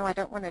 ooh, no, I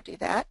don't want to do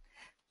that.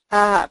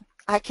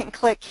 I can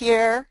click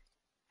here,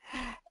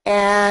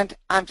 and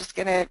I'm just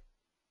going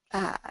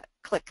to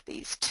click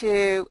these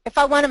two. If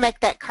I want to make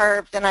that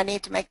curve, then I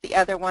need to make the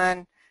other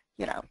one,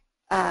 you know,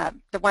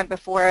 the one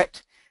before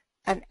it,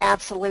 an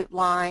absolute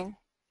line.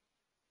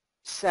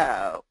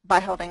 So by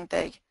holding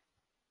the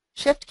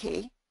Shift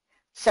key.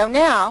 So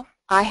now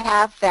I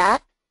have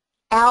that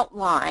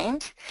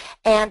outlined,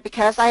 and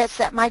because I had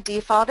set my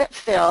default at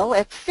fill,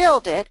 it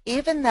filled it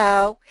even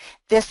though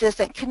this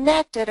isn't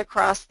connected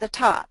across the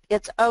top.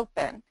 It's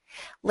open.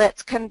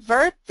 Let's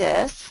convert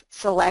this,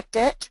 select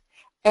it,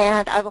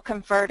 and I will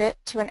convert it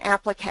to an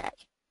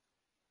applique.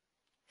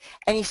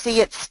 And you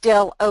see it's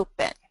still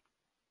open.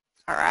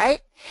 All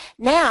right.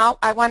 Now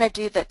I want to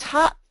do the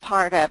top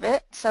part of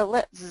it, so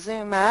let's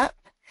zoom up.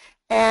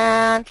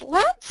 And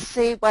let's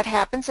see what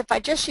happens if I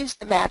just use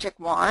the magic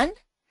wand.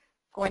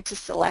 I'm going to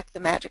select the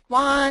magic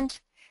wand,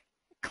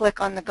 click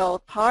on the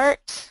gold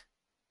part,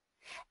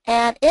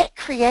 and it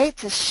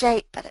creates a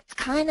shape, but it's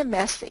kind of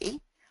messy.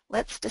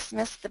 Let's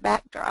dismiss the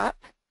backdrop.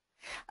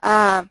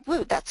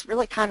 Ooh, that's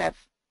really kind of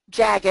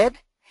jagged.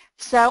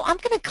 So I'm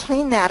going to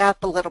clean that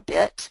up a little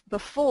bit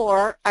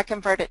before I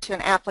convert it to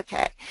an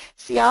applique.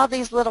 See all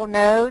these little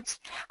nodes?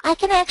 I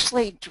can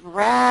actually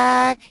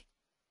drag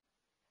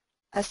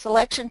a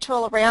selection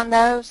tool around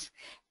those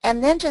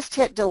and then just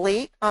hit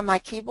delete on my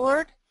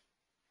keyboard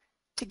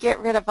to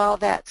get rid of all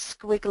that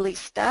squiggly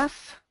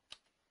stuff.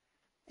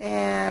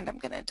 And I'm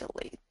going to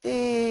delete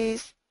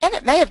these. And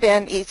it may have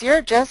been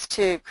easier just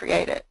to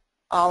create it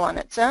all on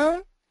its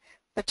own,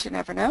 but you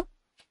never know.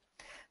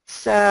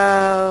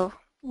 So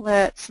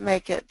let's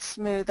make it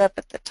smooth up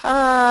at the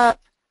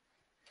top.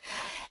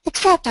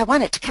 Except I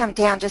want it to come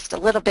down just a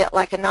little bit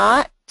like a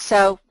knot.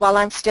 So while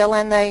I'm still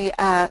in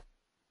the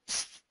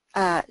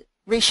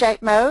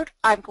reshape mode,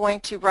 I'm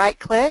going to right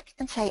click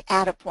and say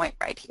add a point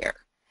right here.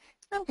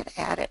 I'm going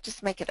to add it,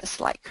 just make it a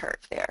slight curve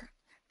there.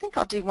 I think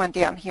I'll do one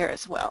down here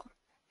as well.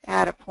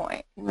 Add a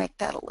point and make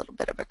that a little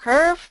bit of a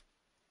curve.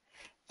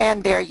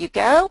 And there you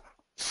go.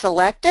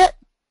 Select it,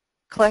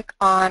 click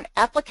on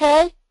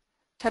applique,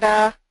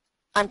 ta-da,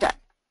 I'm done.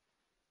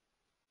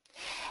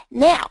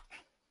 Now,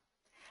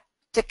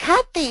 to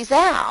cut these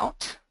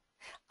out,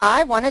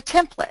 I want a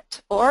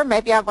template, or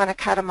maybe I want to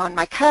cut them on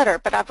my cutter,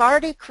 but I've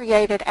already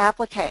created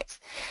appliques.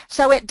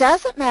 So it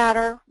doesn't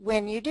matter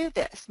when you do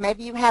this.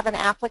 Maybe you have an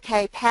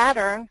applique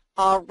pattern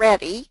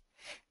already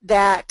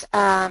that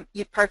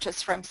you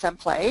purchased from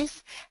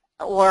someplace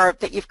or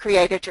that you've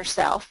created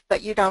yourself,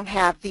 but you don't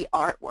have the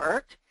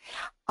artwork.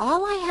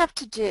 All I have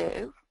to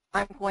do,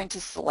 I'm going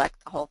to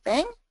select the whole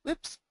thing,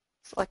 whoops,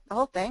 select the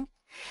whole thing,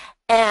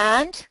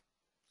 and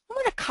I'm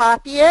going to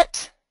copy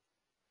it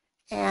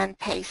and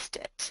paste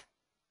it.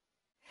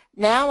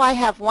 Now I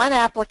have one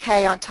applique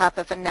on top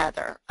of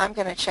another. I'm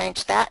going to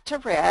change that to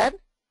red.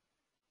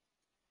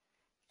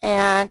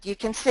 And you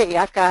can see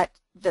I've got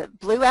the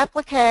blue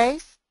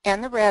appliques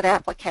and the red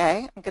applique.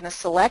 I'm going to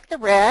select the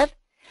red,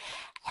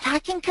 and I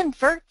can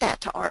convert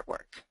that to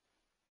artwork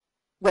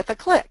with a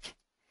click.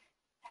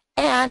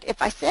 And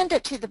if I send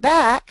it to the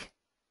back,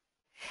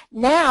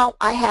 Now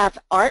I have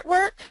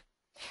artwork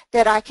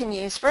that I can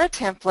use for a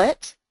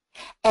template,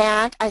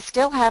 and I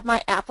still have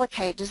my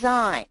applique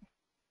design.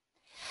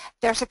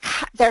 There's a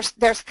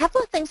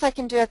couple of things I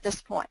can do at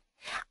this point.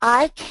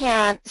 I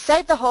can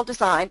save the whole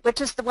design, which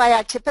is the way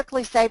I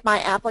typically save my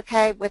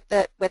applique with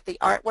the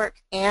artwork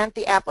and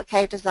the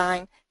applique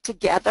design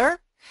together,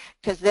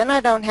 because then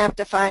I don't have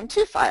to find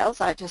two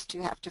files, I just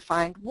do have to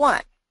find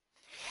one.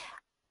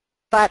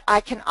 But I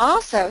can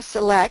also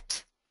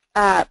select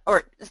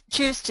or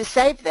choose to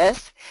save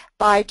this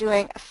by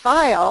doing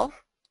File,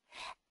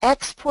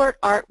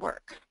 Export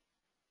Artwork.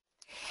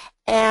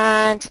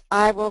 And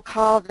I will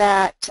call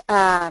that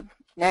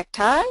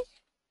necktie.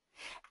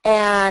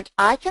 And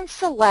I can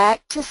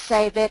select to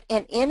save it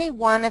in any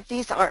one of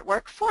these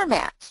artwork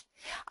formats.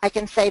 I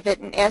can save it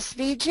in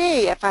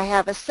SVG if I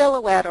have a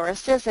Silhouette or a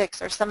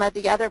Sizzix or some of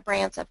the other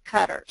brands of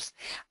cutters,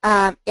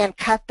 and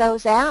cut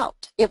those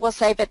out. It will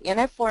save it in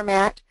a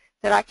format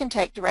that I can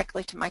take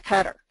directly to my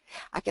cutter.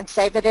 I can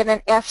save it in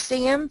an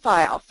FCM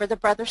file for the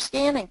brother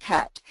scan and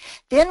cut.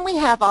 Then we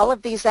have all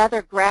of these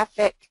other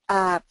graphic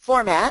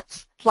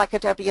formats like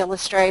Adobe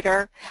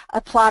Illustrator,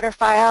 a plotter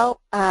file.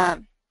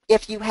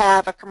 If you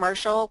have a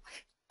commercial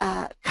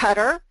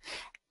cutter,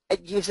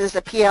 it uses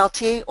a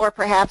PLT, or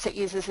perhaps it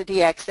uses a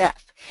DXF.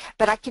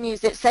 But I can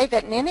use it, save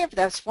it in any of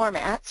those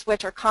formats,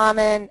 which are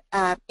common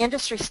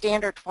industry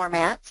standard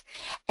formats,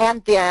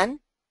 and then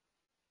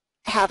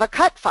have a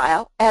cut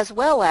file as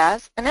well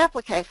as an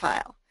applique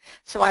file.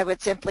 So I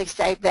would simply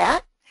save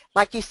that.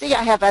 Like you see,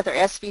 I have other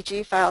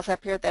SVG files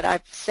up here that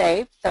I've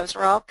saved. Those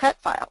are all cut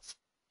files.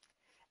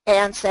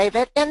 And save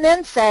it, and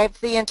then save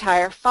the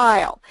entire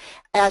file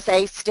as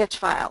a stitch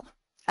file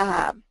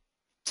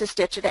to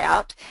stitch it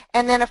out.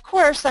 And then, of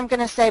course, I'm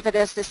going to save it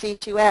as the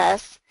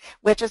C2S,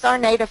 which is our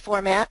native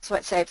format, so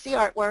it saves the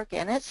artwork,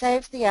 and it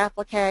saves the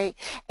applique,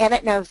 and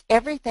it knows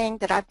everything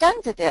that I've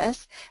done to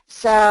this,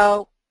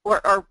 so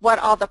or what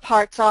all the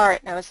parts are.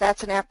 It knows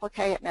that's an applique,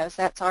 it knows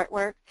that's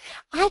artwork.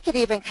 I could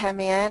even come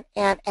in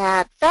and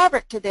add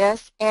fabric to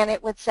this, and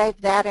it would save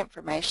that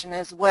information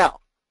as well.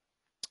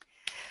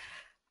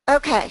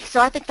 Okay, so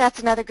I think that's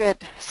another good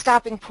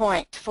stopping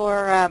point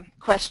for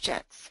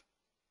questions.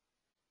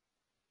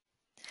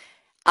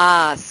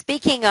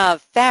 Speaking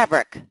of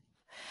fabric,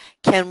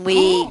 can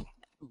we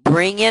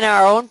bring in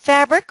our own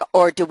fabric,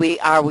 or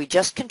are we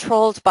just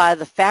controlled by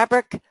the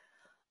fabric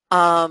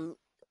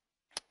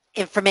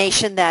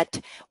information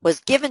that was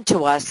given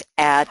to us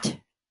at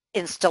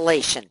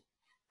installation?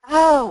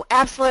 Oh,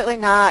 absolutely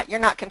not. You're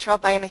not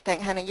controlled by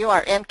anything, honey. You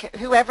are in,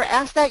 whoever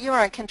asked that, you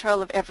are in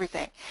control of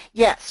everything.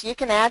 Yes, you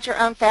can add your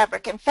own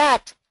fabric. In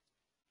fact,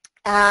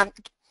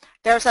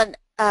 there's a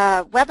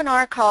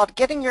webinar called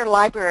Getting Your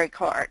Library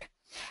Card,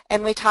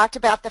 and we talked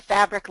about the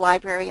fabric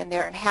library in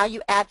there and how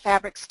you add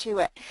fabrics to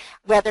it,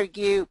 whether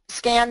you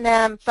scan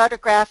them,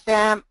 photograph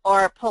them,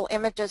 or pull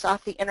images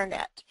off the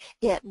internet.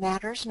 It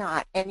matters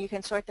not, and you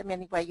can sort them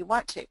any way you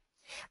want to.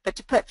 But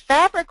to put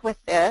fabric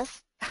with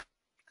this,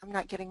 I'm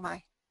not getting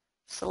my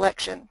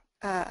selection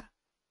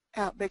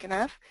out big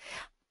enough.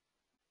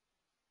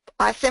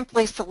 I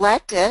simply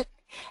select it,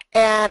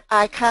 and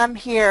I come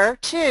here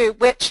to,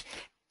 which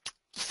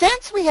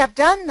since we have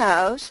done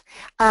those,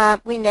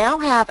 we now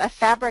have a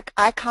fabric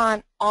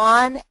icon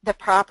on the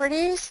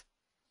properties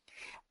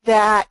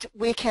that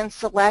we can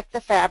select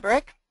the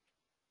fabric.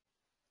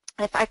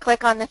 If I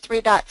click on the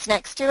three dots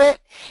next to it,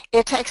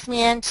 it takes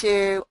me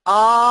into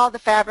all the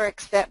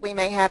fabrics that we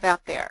may have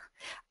out there.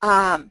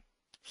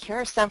 Here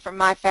are some from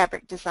my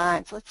fabric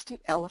designs. Let's do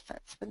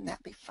elephants. Wouldn't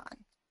that be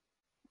fun?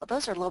 Well,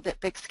 those are a little bit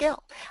big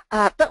scale.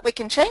 But we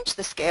can change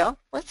the scale.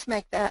 Let's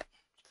make that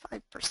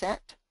 5%.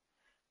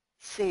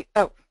 See,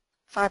 oh,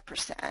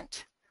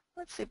 5%.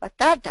 Let's see what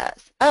that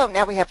does. Oh,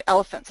 now we have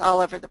elephants all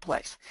over the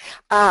place.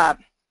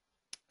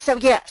 So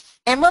yes,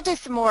 and we'll do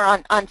some more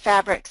on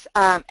fabrics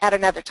at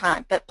another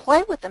time, but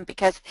play with them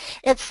because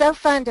it's so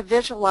fun to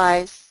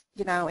visualize,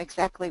 you know,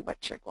 exactly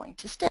what you're going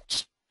to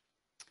stitch.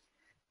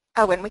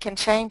 Oh, and we can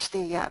change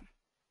the,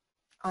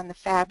 on the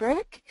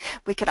fabric,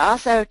 we could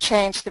also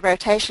change the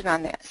rotation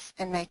on this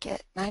and make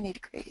it 90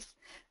 degrees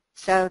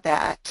so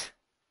that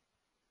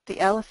the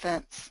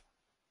elephants,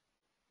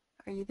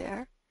 are you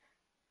there?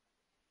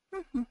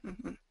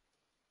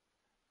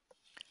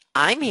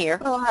 I'm here.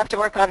 Well, I'll have to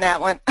work on that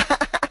one.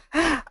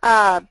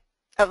 Oh,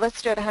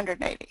 let's do it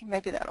 180.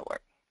 Maybe that'll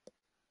work.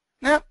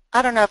 Nope,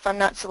 I don't know if I'm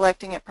not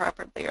selecting it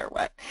properly or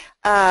what.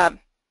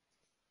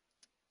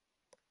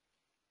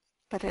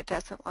 But it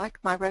doesn't like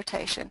my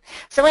rotation.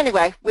 So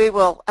anyway, we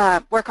will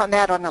work on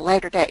that on a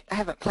later date. I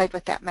haven't played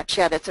with that much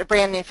yet. It's a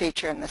brand new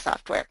feature in the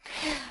software.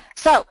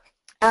 So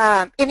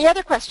any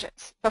other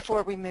questions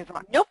before we move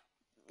on? Nope.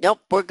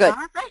 Nope, we're good.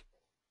 All right.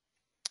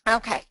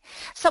 Okay,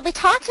 so we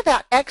talked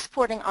about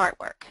exporting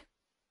artwork.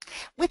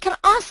 We can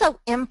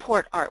also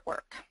import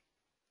artwork.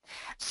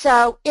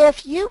 So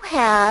if you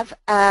have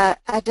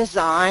a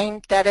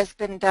design that has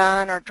been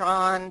done or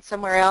drawn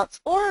somewhere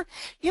else, or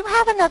you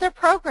have another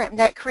program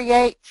that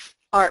creates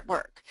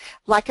artwork,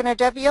 like an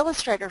Adobe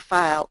Illustrator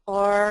file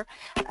or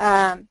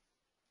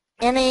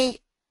any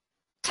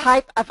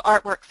type of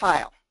artwork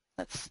file.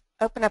 Let's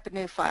open up a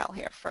new file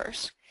here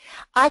first.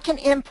 I can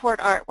import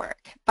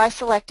artwork by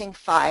selecting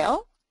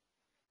File,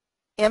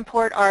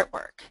 Import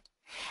Artwork.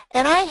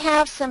 And I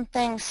have some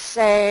things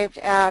saved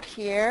out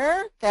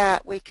here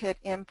that we could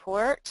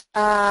import,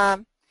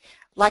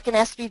 like an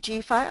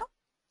SVG file.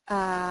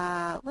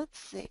 Let's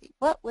see,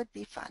 what would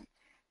be fun?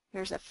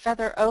 Here's a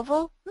feather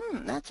oval.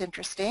 That's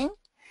interesting.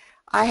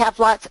 I have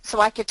lots, so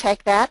I could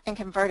take that and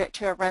convert it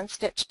to a run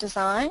stitch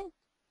design.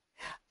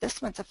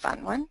 This one's a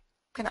fun one. I'm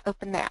going to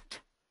open that.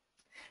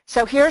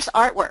 So here's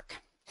artwork.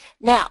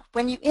 Now,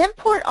 when you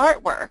import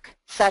artwork,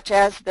 such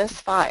as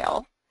this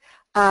file,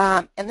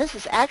 and this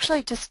is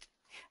actually just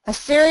a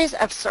series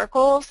of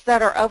circles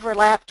that are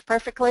overlapped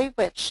perfectly,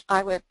 which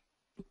I would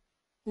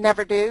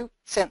never do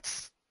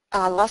since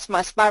I lost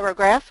my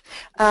spirograph.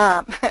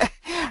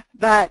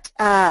 But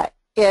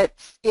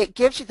it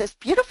gives you this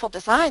beautiful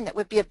design that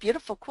would be a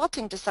beautiful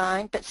quilting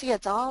design, but see,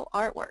 it's all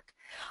artwork.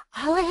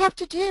 All I have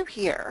to do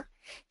here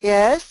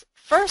is,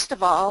 first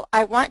of all,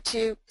 I want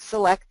to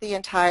select the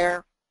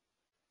entire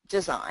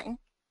design.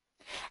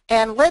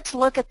 And let's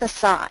look at the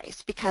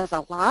size, because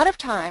a lot of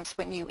times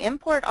when you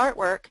import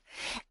artwork,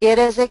 it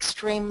is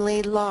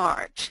extremely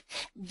large.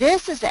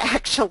 This is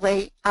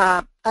actually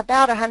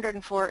about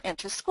 104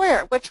 inches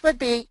square, which would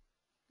be,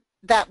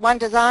 that one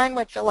design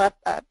would fill up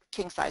a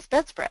king-size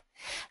bedspread.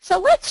 So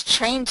let's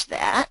change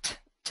that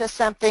to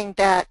something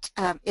that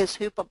is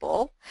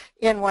hoopable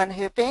in one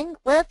hooping.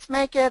 Let's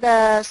make it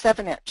a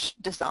 7-inch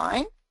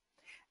design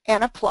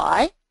and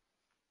apply.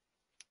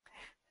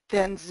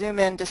 Then zoom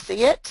in to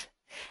see it.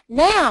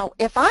 Now,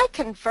 if I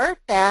convert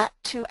that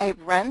to a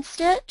run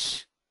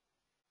stitch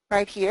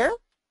right here,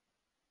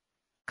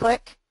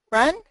 click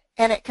Run,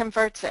 and it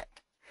converts it.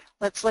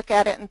 Let's look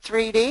at it in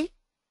 3D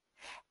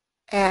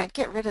and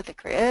get rid of the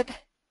grid.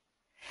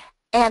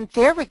 And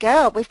there we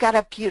go. We've got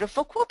a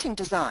beautiful quilting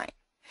design.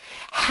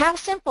 How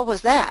simple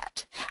was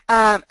that?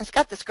 It's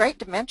got this great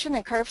dimension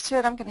and curves to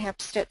it. I'm going to have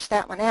to stitch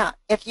that one out.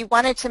 If you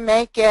wanted to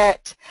make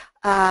it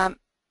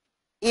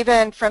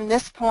even from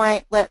this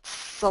point, let's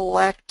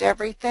select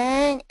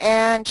everything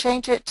and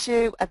change it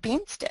to a bean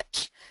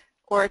stitch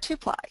or a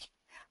 2-ply.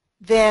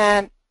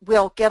 Then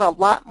we'll get a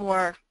lot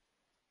more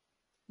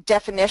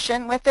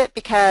definition with it,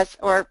 because,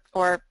 or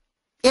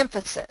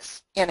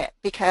emphasis in it,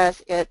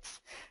 because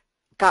it's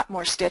got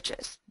more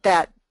stitches.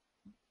 That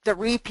the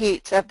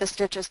repeats of the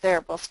stitches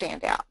there will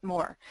stand out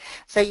more.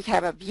 So you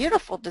have a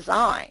beautiful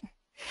design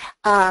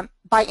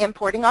by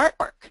importing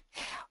artwork.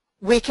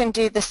 We can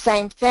do the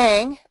same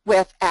thing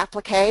with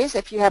appliques.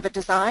 If you have a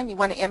design you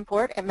want to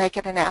import and make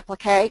it an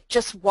applique,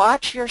 just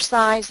watch your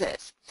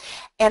sizes.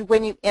 And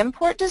when you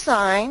import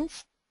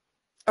designs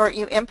or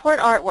you import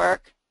artwork,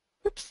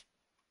 oops,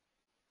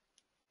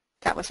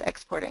 that was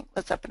exporting.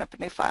 Let's open up a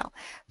new file.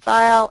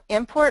 File,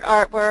 import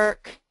artwork.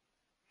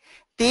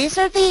 These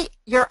are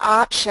your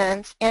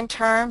options in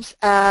terms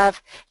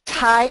of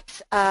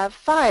types of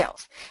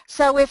files.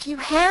 So if you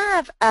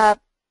have a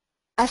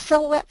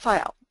silhouette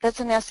file, that's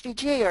an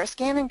SVG, or a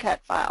scan and cut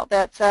file,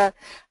 that's the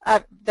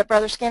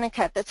Brother Scan and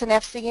Cut, that's an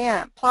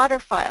FCM, plotter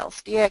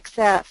files,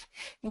 DXF,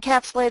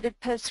 encapsulated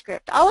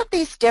postscript, all of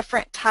these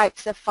different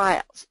types of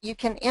files you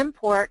can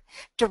import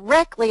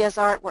directly as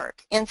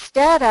artwork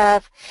instead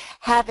of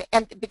having,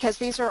 and because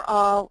these are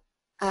all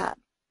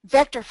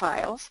vector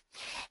files,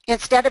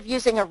 instead of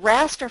using a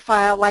raster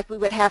file like we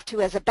would have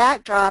to as a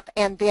backdrop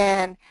and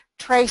then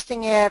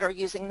tracing it or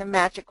using the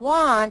magic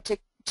wand to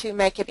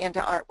make it into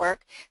artwork,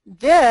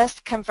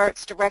 this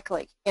converts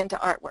directly into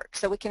artwork.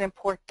 So we can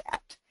import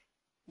that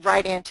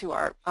right into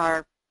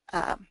our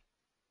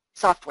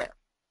software.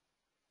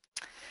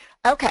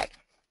 Okay.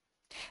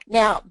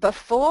 Now,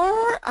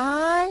 before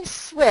I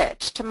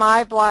switch to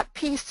my block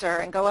piecer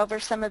and go over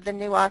some of the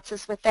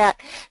nuances with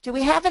that, do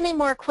we have any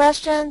more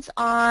questions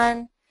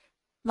on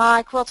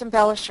my Quilt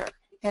Embellisher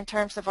in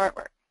terms of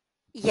artwork?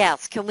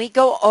 Yes. Can we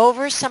go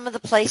over some of the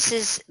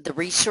places, the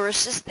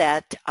resources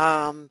that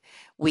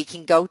we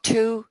can go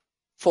to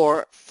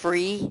for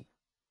free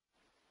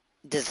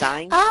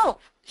design? Oh,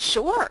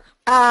 sure.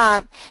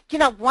 You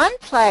know, one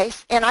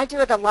place, and I do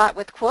it a lot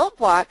with quilt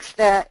blocks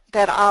that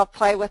I'll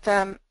play with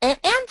them, and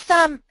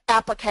some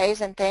appliques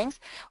and things,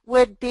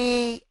 would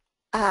be,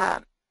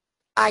 I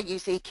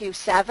use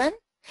EQ7.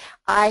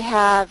 I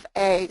have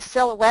a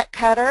silhouette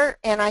cutter,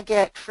 and I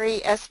get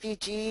free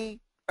SVG,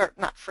 or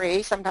not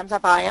free, sometimes I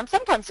buy them,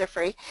 sometimes they're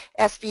free,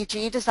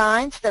 SVG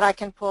designs that I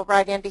can pull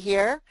right into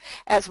here,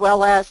 as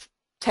well as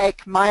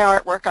take my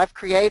artwork I've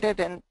created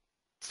and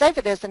save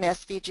it as an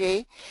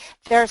SVG.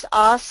 There's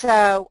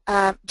also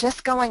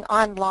just going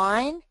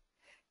online,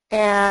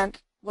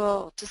 and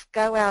we'll just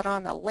go out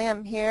on a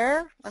limb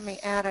here. Let me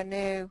add a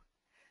new,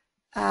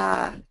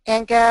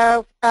 and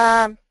go,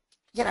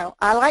 you know,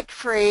 I like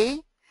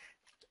free,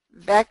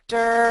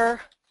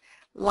 vector,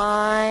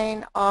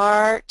 line,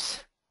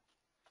 art,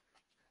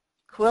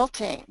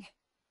 quilting.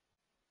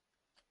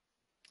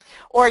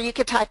 Or you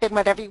could type in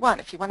whatever you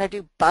want if you want to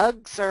do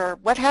bugs or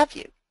what have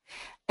you.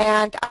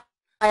 And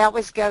I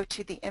always go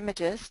to the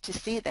images to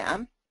see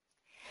them.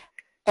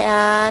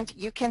 and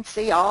you can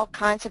see all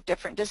kinds of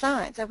different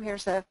designs. Oh,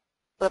 here's a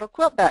little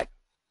quilt bug.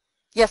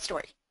 Yes,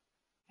 Dory.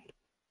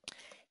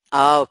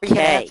 Are you going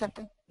to add Okay.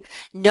 something?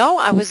 No,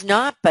 I was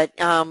not, but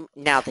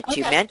now that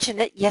you Okay. mention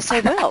it, yes, I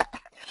will.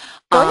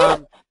 Go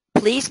ahead.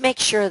 Please make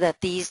sure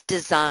that these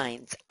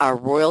designs are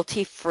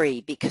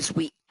royalty-free because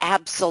we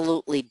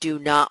absolutely do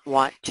not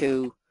want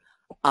to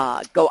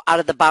go out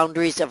of the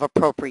boundaries of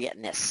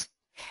appropriateness.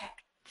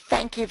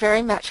 Thank you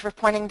very much for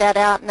pointing that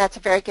out, and that's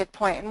a very good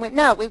point. And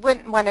no, we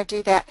wouldn't want to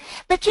do that.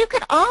 But you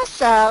could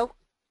also,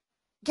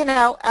 you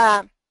know,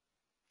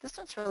 this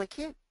one's really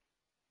cute.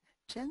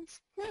 Jins?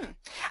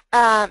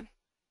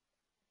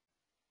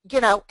 You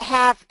know,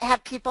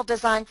 have people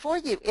design for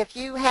you. If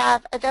you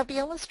have Adobe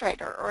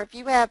Illustrator or if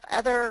you have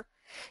other,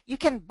 you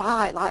can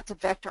buy lots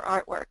of vector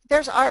artwork.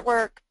 There's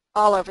artwork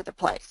all over the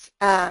place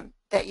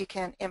that you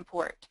can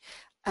import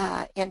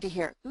into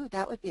here. Ooh,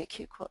 that would be a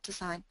cute quilt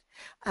design.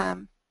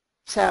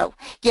 So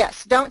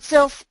yes, don't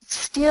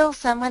steal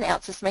someone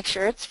else's. Make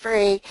sure it's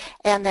free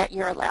and that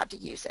you're allowed to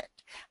use it.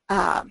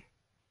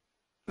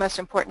 Most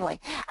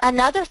importantly.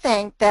 Another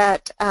thing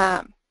that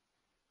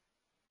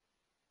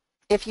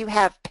if you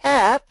have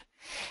PEP,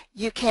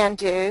 you can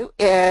do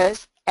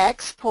is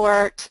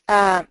export,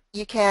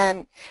 you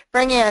can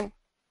bring in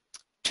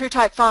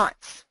TrueType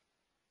fonts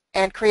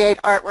and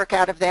create artwork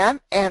out of them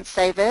and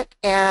save it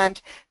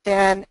and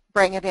then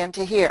bring it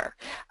into here.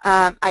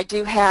 I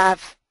do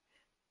have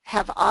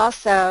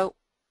also,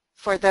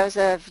 for those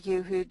of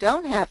you who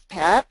don't have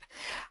PEP,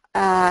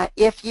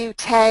 if you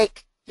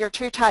take your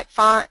TrueType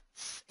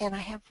fonts, and I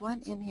have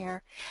one in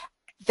here,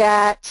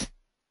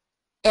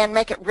 and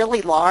make it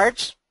really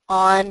large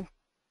on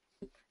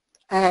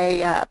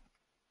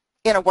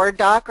in a Word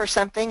doc or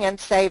something and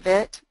save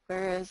it.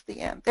 Where is the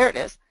M? There it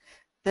is.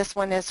 This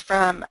one is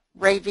from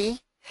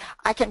Ravi.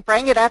 I can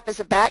bring it up as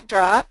a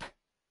backdrop,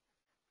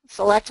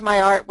 select my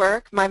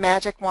artwork, my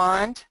magic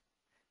wand,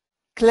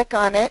 click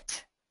on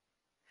it,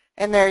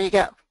 and there you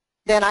go.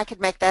 Then I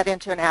could make that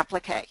into an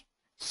applique.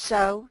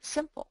 So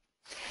simple.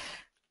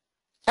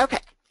 Okay,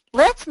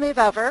 let's move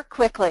over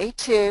quickly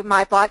to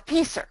my block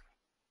piecer.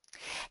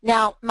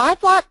 Now, my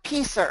block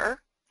piecer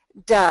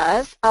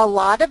does a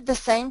lot of the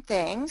same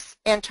things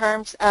in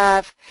terms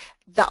of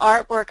the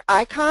artwork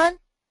icon,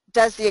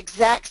 does the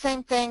exact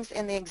same things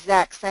in the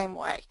exact same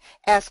way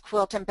as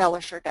Quilt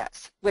Embellisher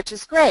does, which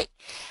is great.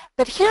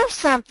 But here's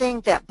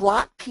something that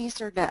block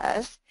piecer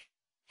does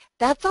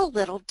that's a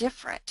little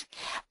different.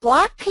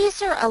 Block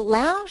piecer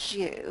allows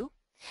you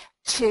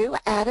to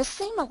add a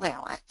seam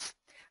allowance.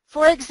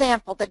 For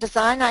example, the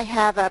design I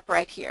have up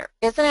right here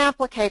is an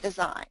applique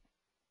design.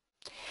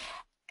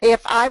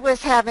 If I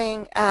was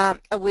having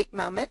a weak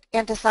moment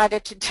and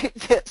decided to do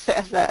this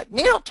as a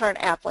needle turn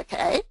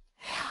applique,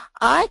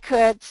 I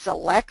could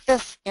select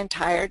this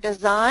entire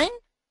design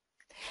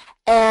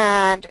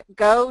and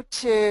go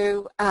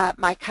to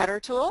my cutter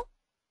tool,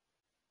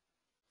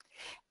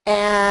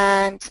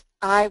 and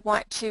I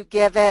want to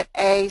give it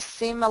a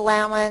seam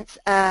allowance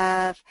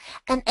of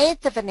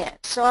 1/8 of an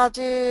inch. So I'll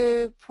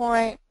do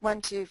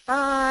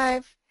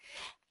 0.125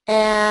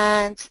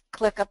 and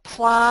click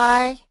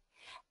apply.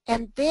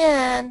 And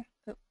then,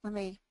 let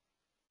me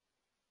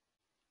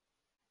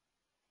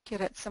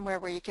get it somewhere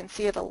where you can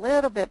see it a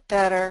little bit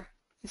better.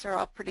 These are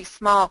all pretty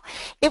small.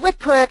 It would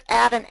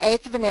add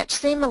 1/8 of an inch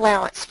seam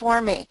allowance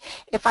for me.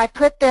 If I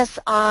put this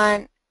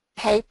on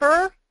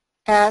paper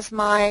as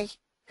my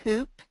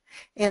hoop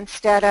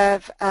instead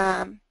of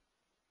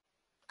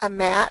a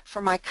mat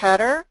for my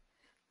cutter,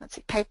 let's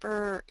see,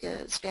 paper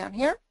is down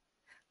here.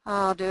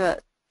 I'll do a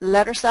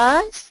letter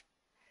size.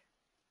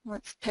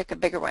 Let's pick a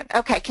bigger one.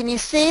 Okay, can you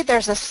see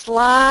there's a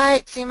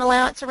slight seam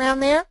allowance around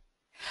there?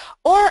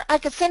 Or I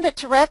could send it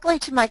directly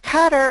to my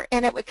cutter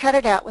and it would cut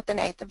it out with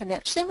 1/8 of an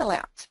inch seam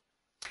allowance.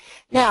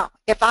 Now,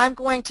 if I'm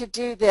going to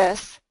do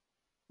this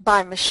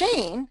by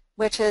machine,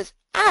 which is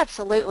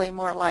absolutely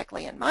more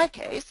likely in my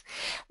case,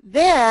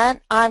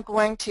 then I'm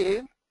going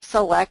to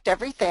select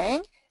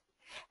everything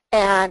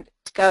and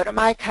go to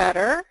my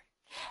cutter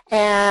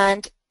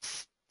and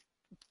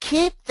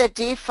keep the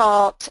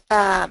default,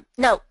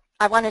 no,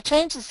 I want to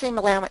change the seam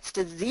allowance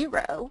to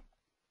 0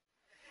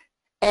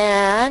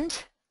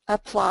 and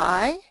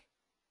apply,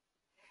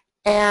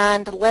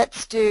 and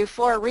let's do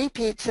 4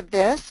 repeats of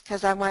this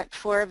because I want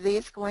 4 of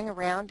these going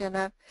around in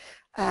a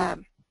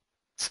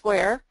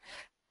square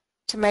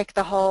to make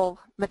the whole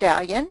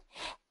medallion,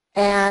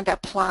 and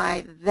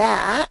apply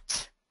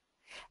that.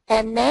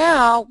 And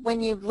now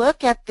when you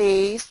look at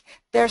these,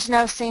 there's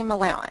no seam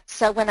allowance.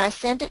 So when I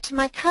send it to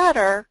my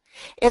cutter,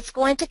 it's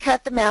going to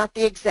cut them out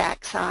the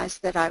exact size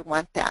that I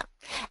want them.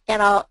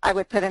 And I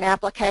would put an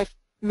applique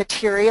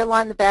material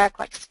on the back,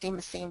 like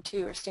Steam-A-Seam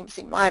 2 or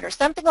Steam-A-Seam Light or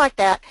something like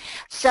that,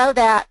 so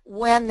that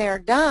when they're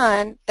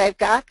done, they've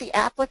got the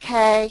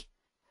applique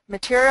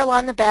material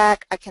on the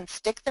back. I can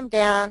stick them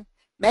down,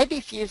 maybe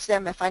fuse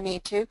them if I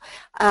need to,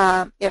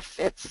 if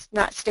it's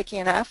not sticky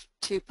enough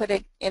to put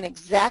it in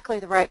exactly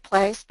the right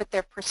place, but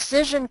they're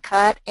precision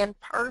cut and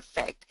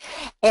perfect.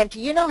 And do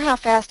you know how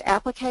fast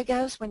applique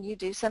goes when you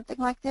do something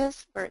like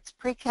this, where it's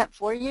pre-cut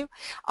for you?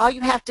 All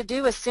you have to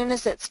do as soon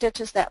as it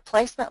stitches that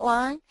placement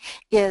line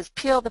is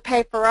peel the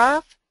paper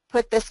off,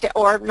 put this,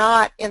 or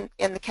not in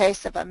the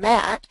case of a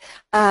mat,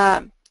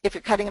 if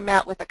you're cutting a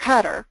mat with a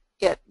cutter,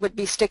 it would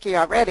be sticky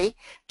already.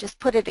 Just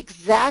put it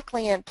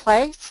exactly in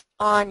place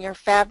on your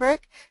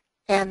fabric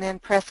and then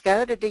press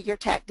go to do your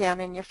tack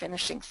down and your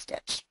finishing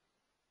stitch.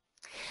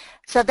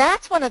 So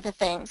that's one of the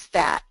things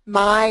that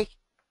my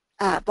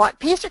block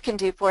piecer can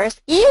do for us,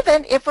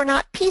 even if we're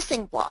not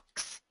piecing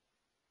blocks.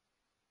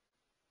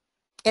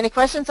 Any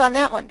questions on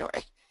that one,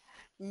 Dory?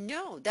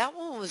 No, that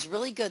one was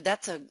really good.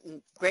 That's a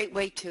great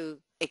way to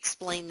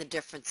explain the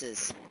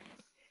differences.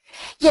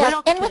 Yes,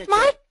 and with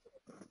my,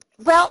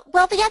 well,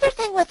 the other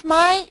thing with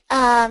my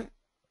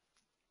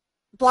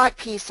block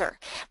piecer,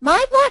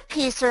 my block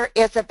piecer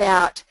is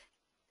about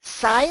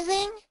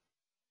sizing,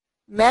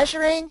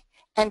 measuring,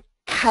 and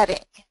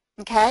cutting,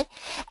 okay?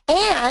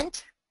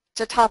 And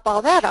to top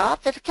all that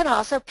off, it can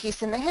also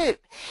piece in the hoop.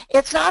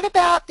 It's not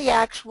about the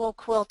actual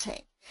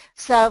quilting.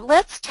 So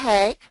let's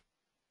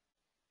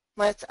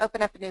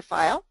open up a new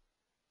file.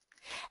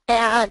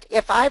 And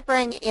if I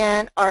bring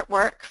in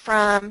artwork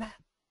from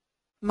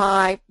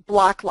my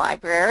block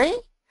library,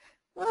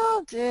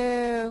 we'll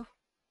do,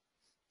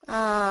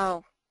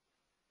 let's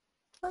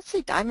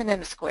see, diamond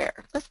in a square.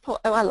 Let's pull,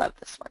 oh, I love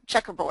this one,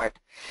 checkerboard.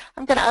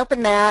 I'm going to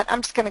open that.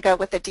 I'm just going to go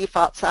with the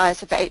default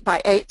size of 8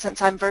 by 8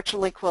 since I'm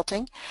virtually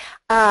quilting.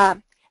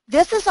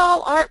 This is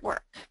all artwork.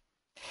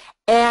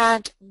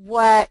 And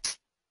what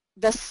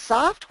the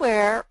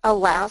software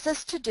allows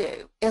us to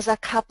do is a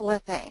couple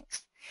of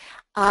things.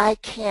 I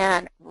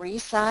can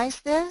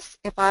resize this.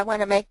 If I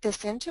want to make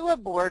this into a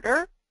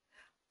border,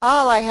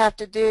 all I have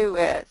to do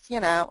is,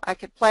 I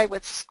could play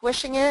with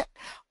squishing it,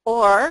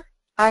 or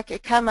I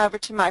could come over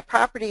to my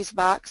properties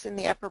box in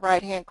the upper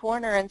right-hand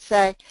corner and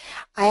say,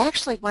 I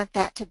actually want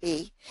that to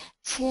be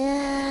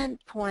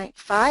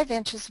 10.5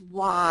 inches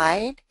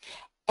wide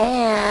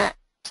and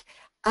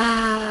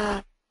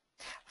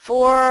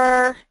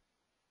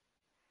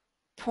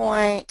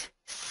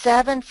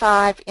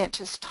 4.75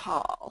 inches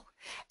tall,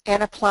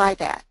 and apply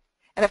that.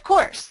 And of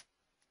course,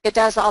 it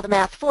does all the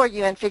math for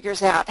you and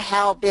figures out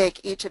how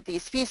big each of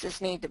these pieces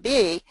need to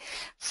be.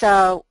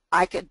 So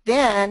I could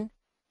then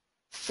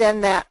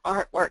send that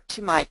artwork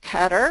to my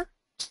cutter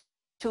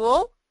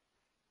tool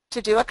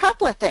to do a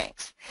couple of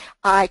things.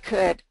 I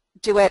could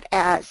do it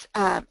as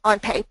on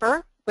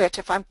paper, which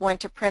if I'm going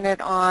to print it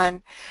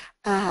on,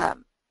 a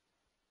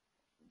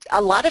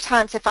lot of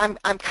times if I'm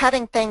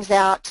cutting things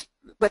out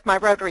with my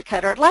rotary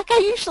cutter, like I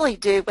usually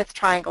do with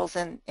triangles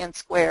and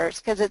squares,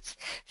 because it's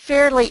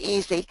fairly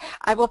easy,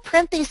 I will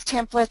print these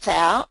templates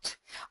out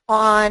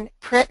on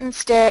print and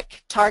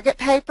stick target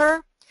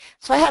paper.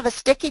 So I have a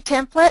sticky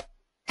template,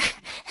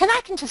 and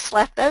I can just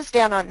slap those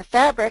down on the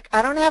fabric.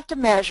 I don't have to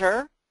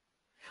measure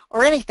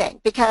or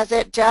anything because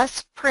it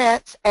just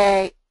prints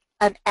the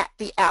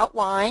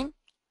outline,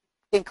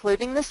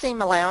 including the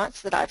seam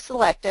allowance that I've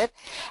selected,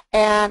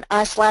 and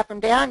I slap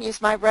them down,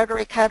 use my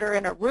rotary cutter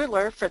and a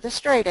ruler for the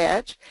straight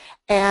edge,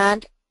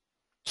 and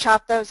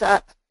chop those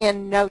up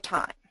in no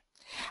time.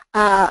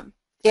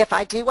 If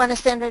I do want to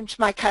send them to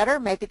my cutter,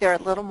 maybe they're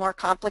a little more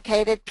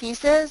complicated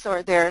pieces,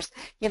 or there's,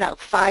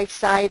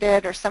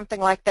 5-sided or something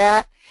like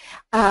that,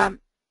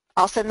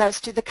 I'll send those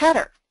to the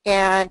cutter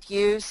and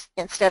use,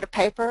 instead of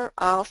paper,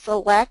 I'll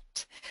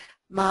select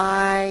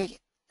my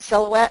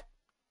silhouette,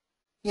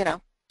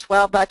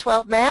 12 by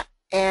 12 mat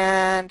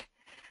and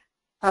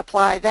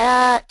apply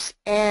that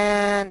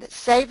and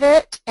save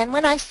it. And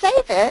when I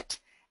save it,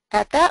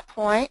 at that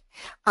point,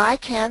 I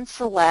can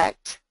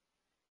select,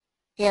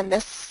 in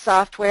this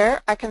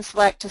software, I can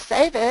select to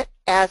save it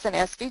as an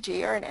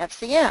SVG or an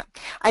FCM.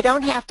 I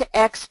don't have to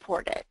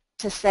export it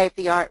to save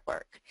the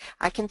artwork.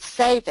 I can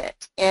save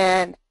it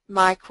in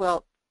my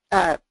quilt,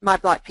 my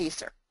block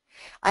piecer.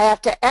 I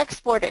have to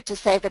export it to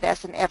save it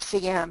as an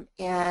FCM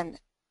in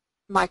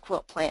my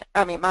quilt my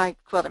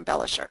quilt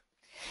embellisher.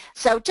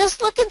 So just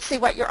look and see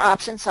what your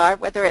options are,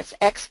 whether it's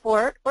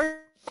export or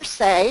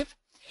save,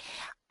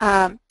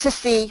 to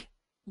see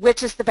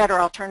which is the better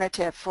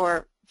alternative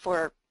for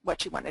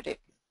what you want to do.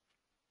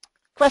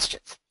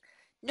 Questions?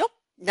 Nope,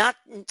 not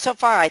so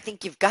far. I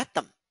think you've got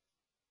them.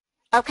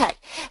 Okay,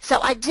 so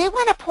I do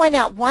want to point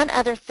out one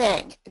other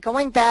thing.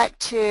 Going back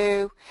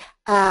to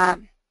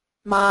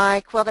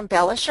my quilt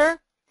embellisher,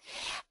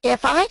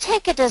 if I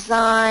take a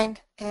design,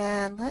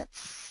 and let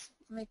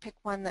me pick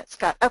one that's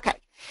got, okay,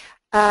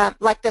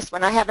 like this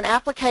one. I have an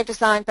applique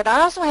design, but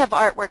I also have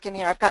artwork in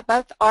here. I've got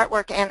both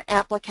artwork and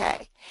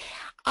applique.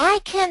 I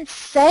can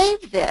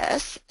save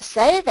this,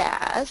 save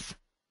as,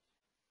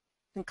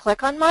 and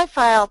click on my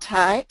file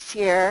types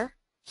here,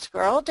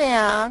 scroll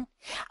down.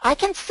 I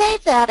can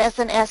save that as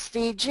an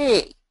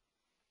SVG,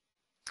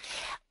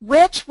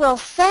 which will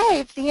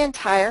save the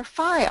entire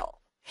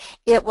file.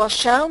 It will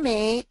show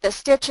me the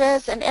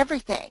stitches and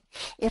everything.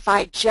 If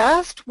I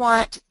just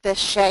want the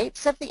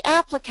shapes of the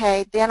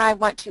applique, then I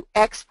want to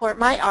export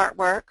my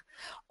artwork,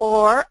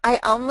 or I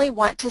only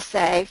want to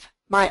save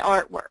my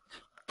artwork.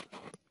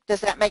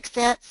 Does that make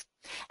sense?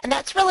 And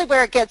that's really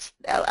where it gets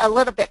a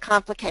little bit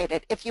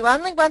complicated. If you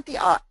only want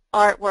the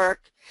artwork,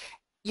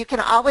 you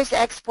can always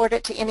export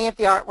it to any of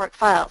the artwork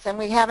files. And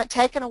we haven't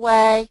taken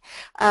away,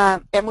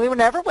 and we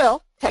never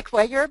will, take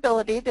away your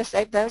ability to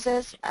save those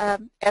as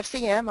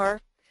FCM or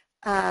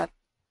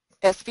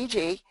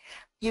SVG.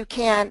 You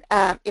can,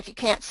 if you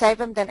can't save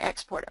them, then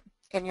export them,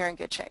 and you're in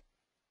good shape.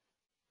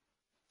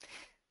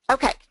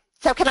 Okay,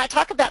 so can I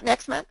talk about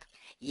next month?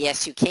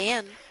 Yes, you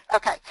can.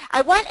 Okay,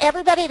 I want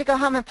everybody to go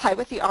home and play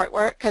with the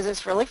artwork because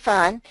it's really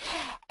fun.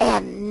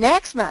 And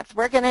next month,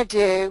 we're going to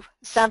do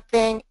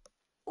something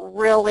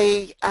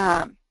really,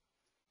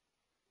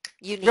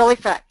 really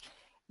fun.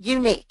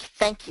 Unique,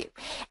 thank you.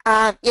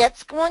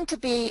 It's going to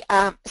be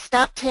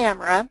Stump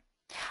Tamara.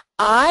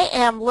 I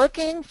am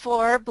looking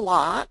for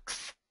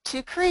blocks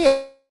to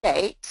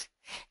create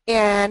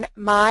in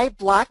my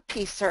block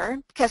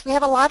piecer because we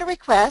have a lot of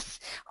requests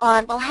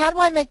on, well, how do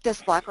I make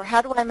this block or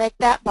how do I make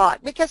that block?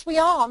 Because we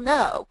all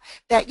know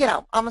that, you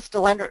know, almost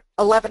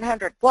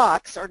 1,100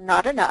 blocks are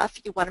not enough.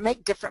 You want to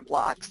make different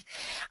blocks.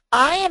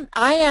 I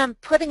am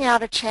putting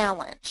out a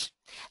challenge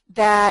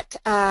that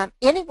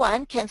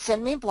anyone can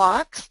send me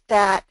blocks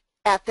that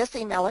at this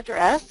email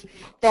address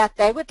that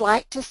they would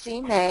like to see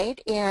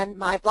made in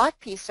my block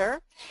piecer,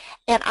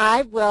 and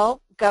I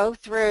will go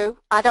through.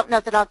 I don't know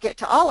that I'll get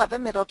to all of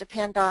them. It'll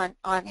depend on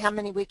how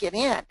many we get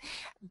in.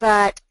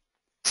 But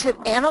to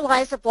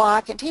analyze a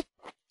block and teach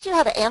you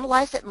how to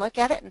analyze it and look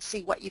at it and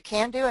see what you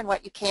can do and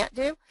what you can't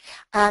do,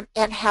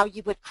 and how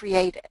you would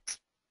create it.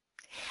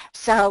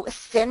 So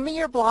send me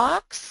your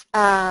blocks.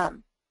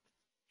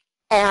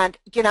 And,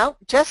 you know,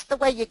 just the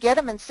way you get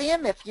them and see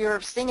them, if you're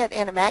seeing it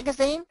in a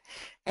magazine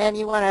and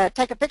you want to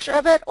take a picture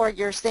of it, or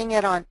you're seeing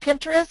it on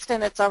Pinterest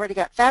and it's already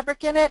got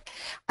fabric in it,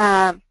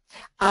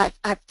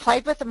 I've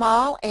played with them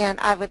all, and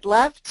I would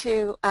love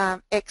to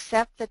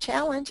accept the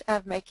challenge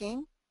of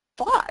making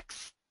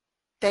blocks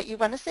that you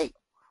want to see.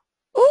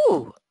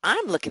 Ooh,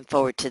 I'm looking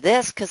forward to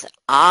this because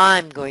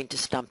I'm going to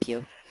stump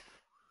you.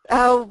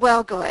 Oh,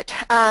 well, good.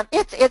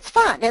 It's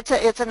fun.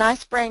 It's a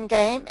nice brain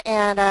game,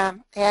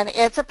 and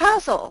it's a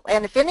puzzle.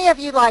 And if any of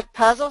you like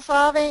puzzle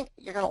solving,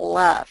 you're going to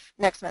love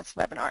next month's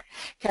webinar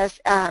because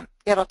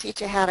it'll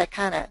teach you how to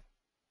kind of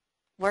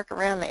work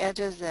around the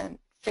edges and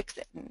fix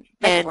it and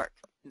make it work.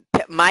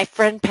 My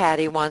friend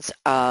Patty wants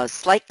a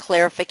slight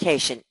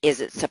clarification. Is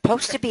it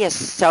supposed to be a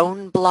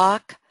sewn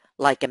block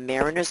like a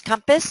mariner's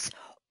compass,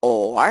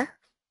 or?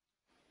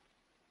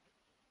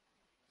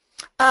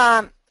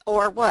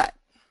 Or what?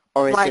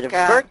 Or is it a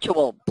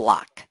virtual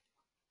block?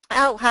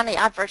 Oh, honey,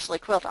 I virtually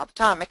quilt all the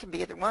time. It can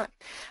be either one.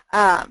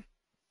 Okay.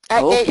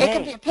 It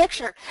can be a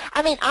picture.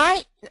 I mean,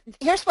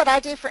 here's what I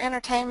do for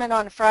entertainment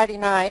on a Friday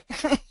night,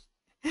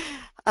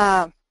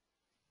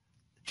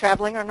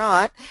 traveling or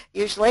not,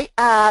 usually,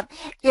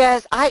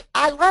 is I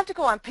love to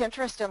go on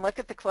Pinterest and look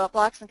at the quilt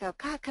blocks and go,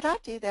 God, could I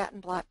do that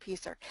in block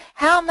piecer?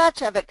 How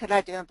much of it could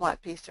I do in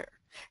block piecer?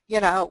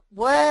 You know,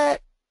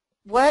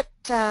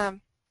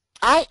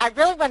 I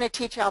really want to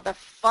teach you all the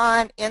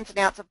fun ins and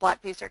outs of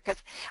block piecer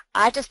because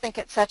I just think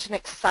it's such an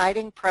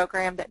exciting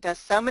program that does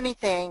so many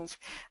things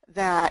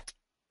that,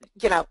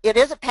 you know, it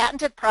is a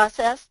patented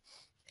process.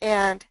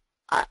 And,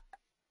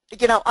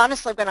 you know,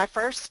 honestly, when I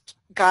first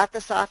got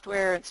the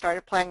software and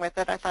started playing with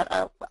it, I thought,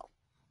 oh, well,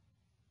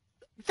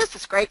 this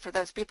is great for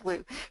those people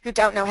who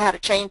don't know how to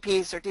chain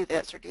piece or do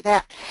this or do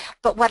that.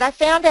 But what I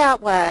found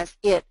out was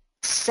it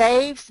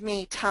saves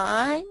me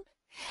time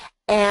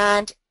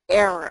and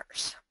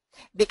errors,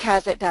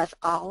 because it does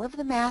all of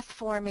the math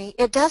for me.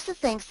 It does the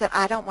things that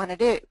I don't want to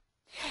do.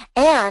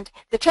 And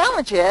the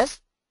challenge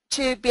is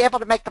to be able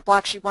to make the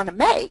blocks you want to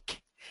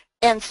make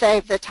and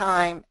save the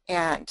time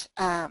and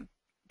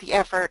the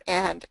effort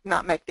and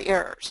not make the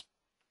errors.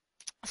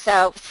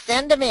 So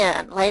send them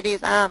in,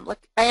 ladies and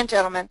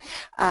gentlemen.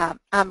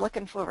 I'm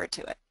looking forward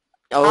to it.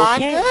 Okay. I'm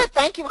good.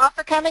 Thank you all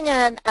for coming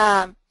in.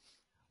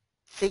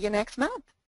 See you next month.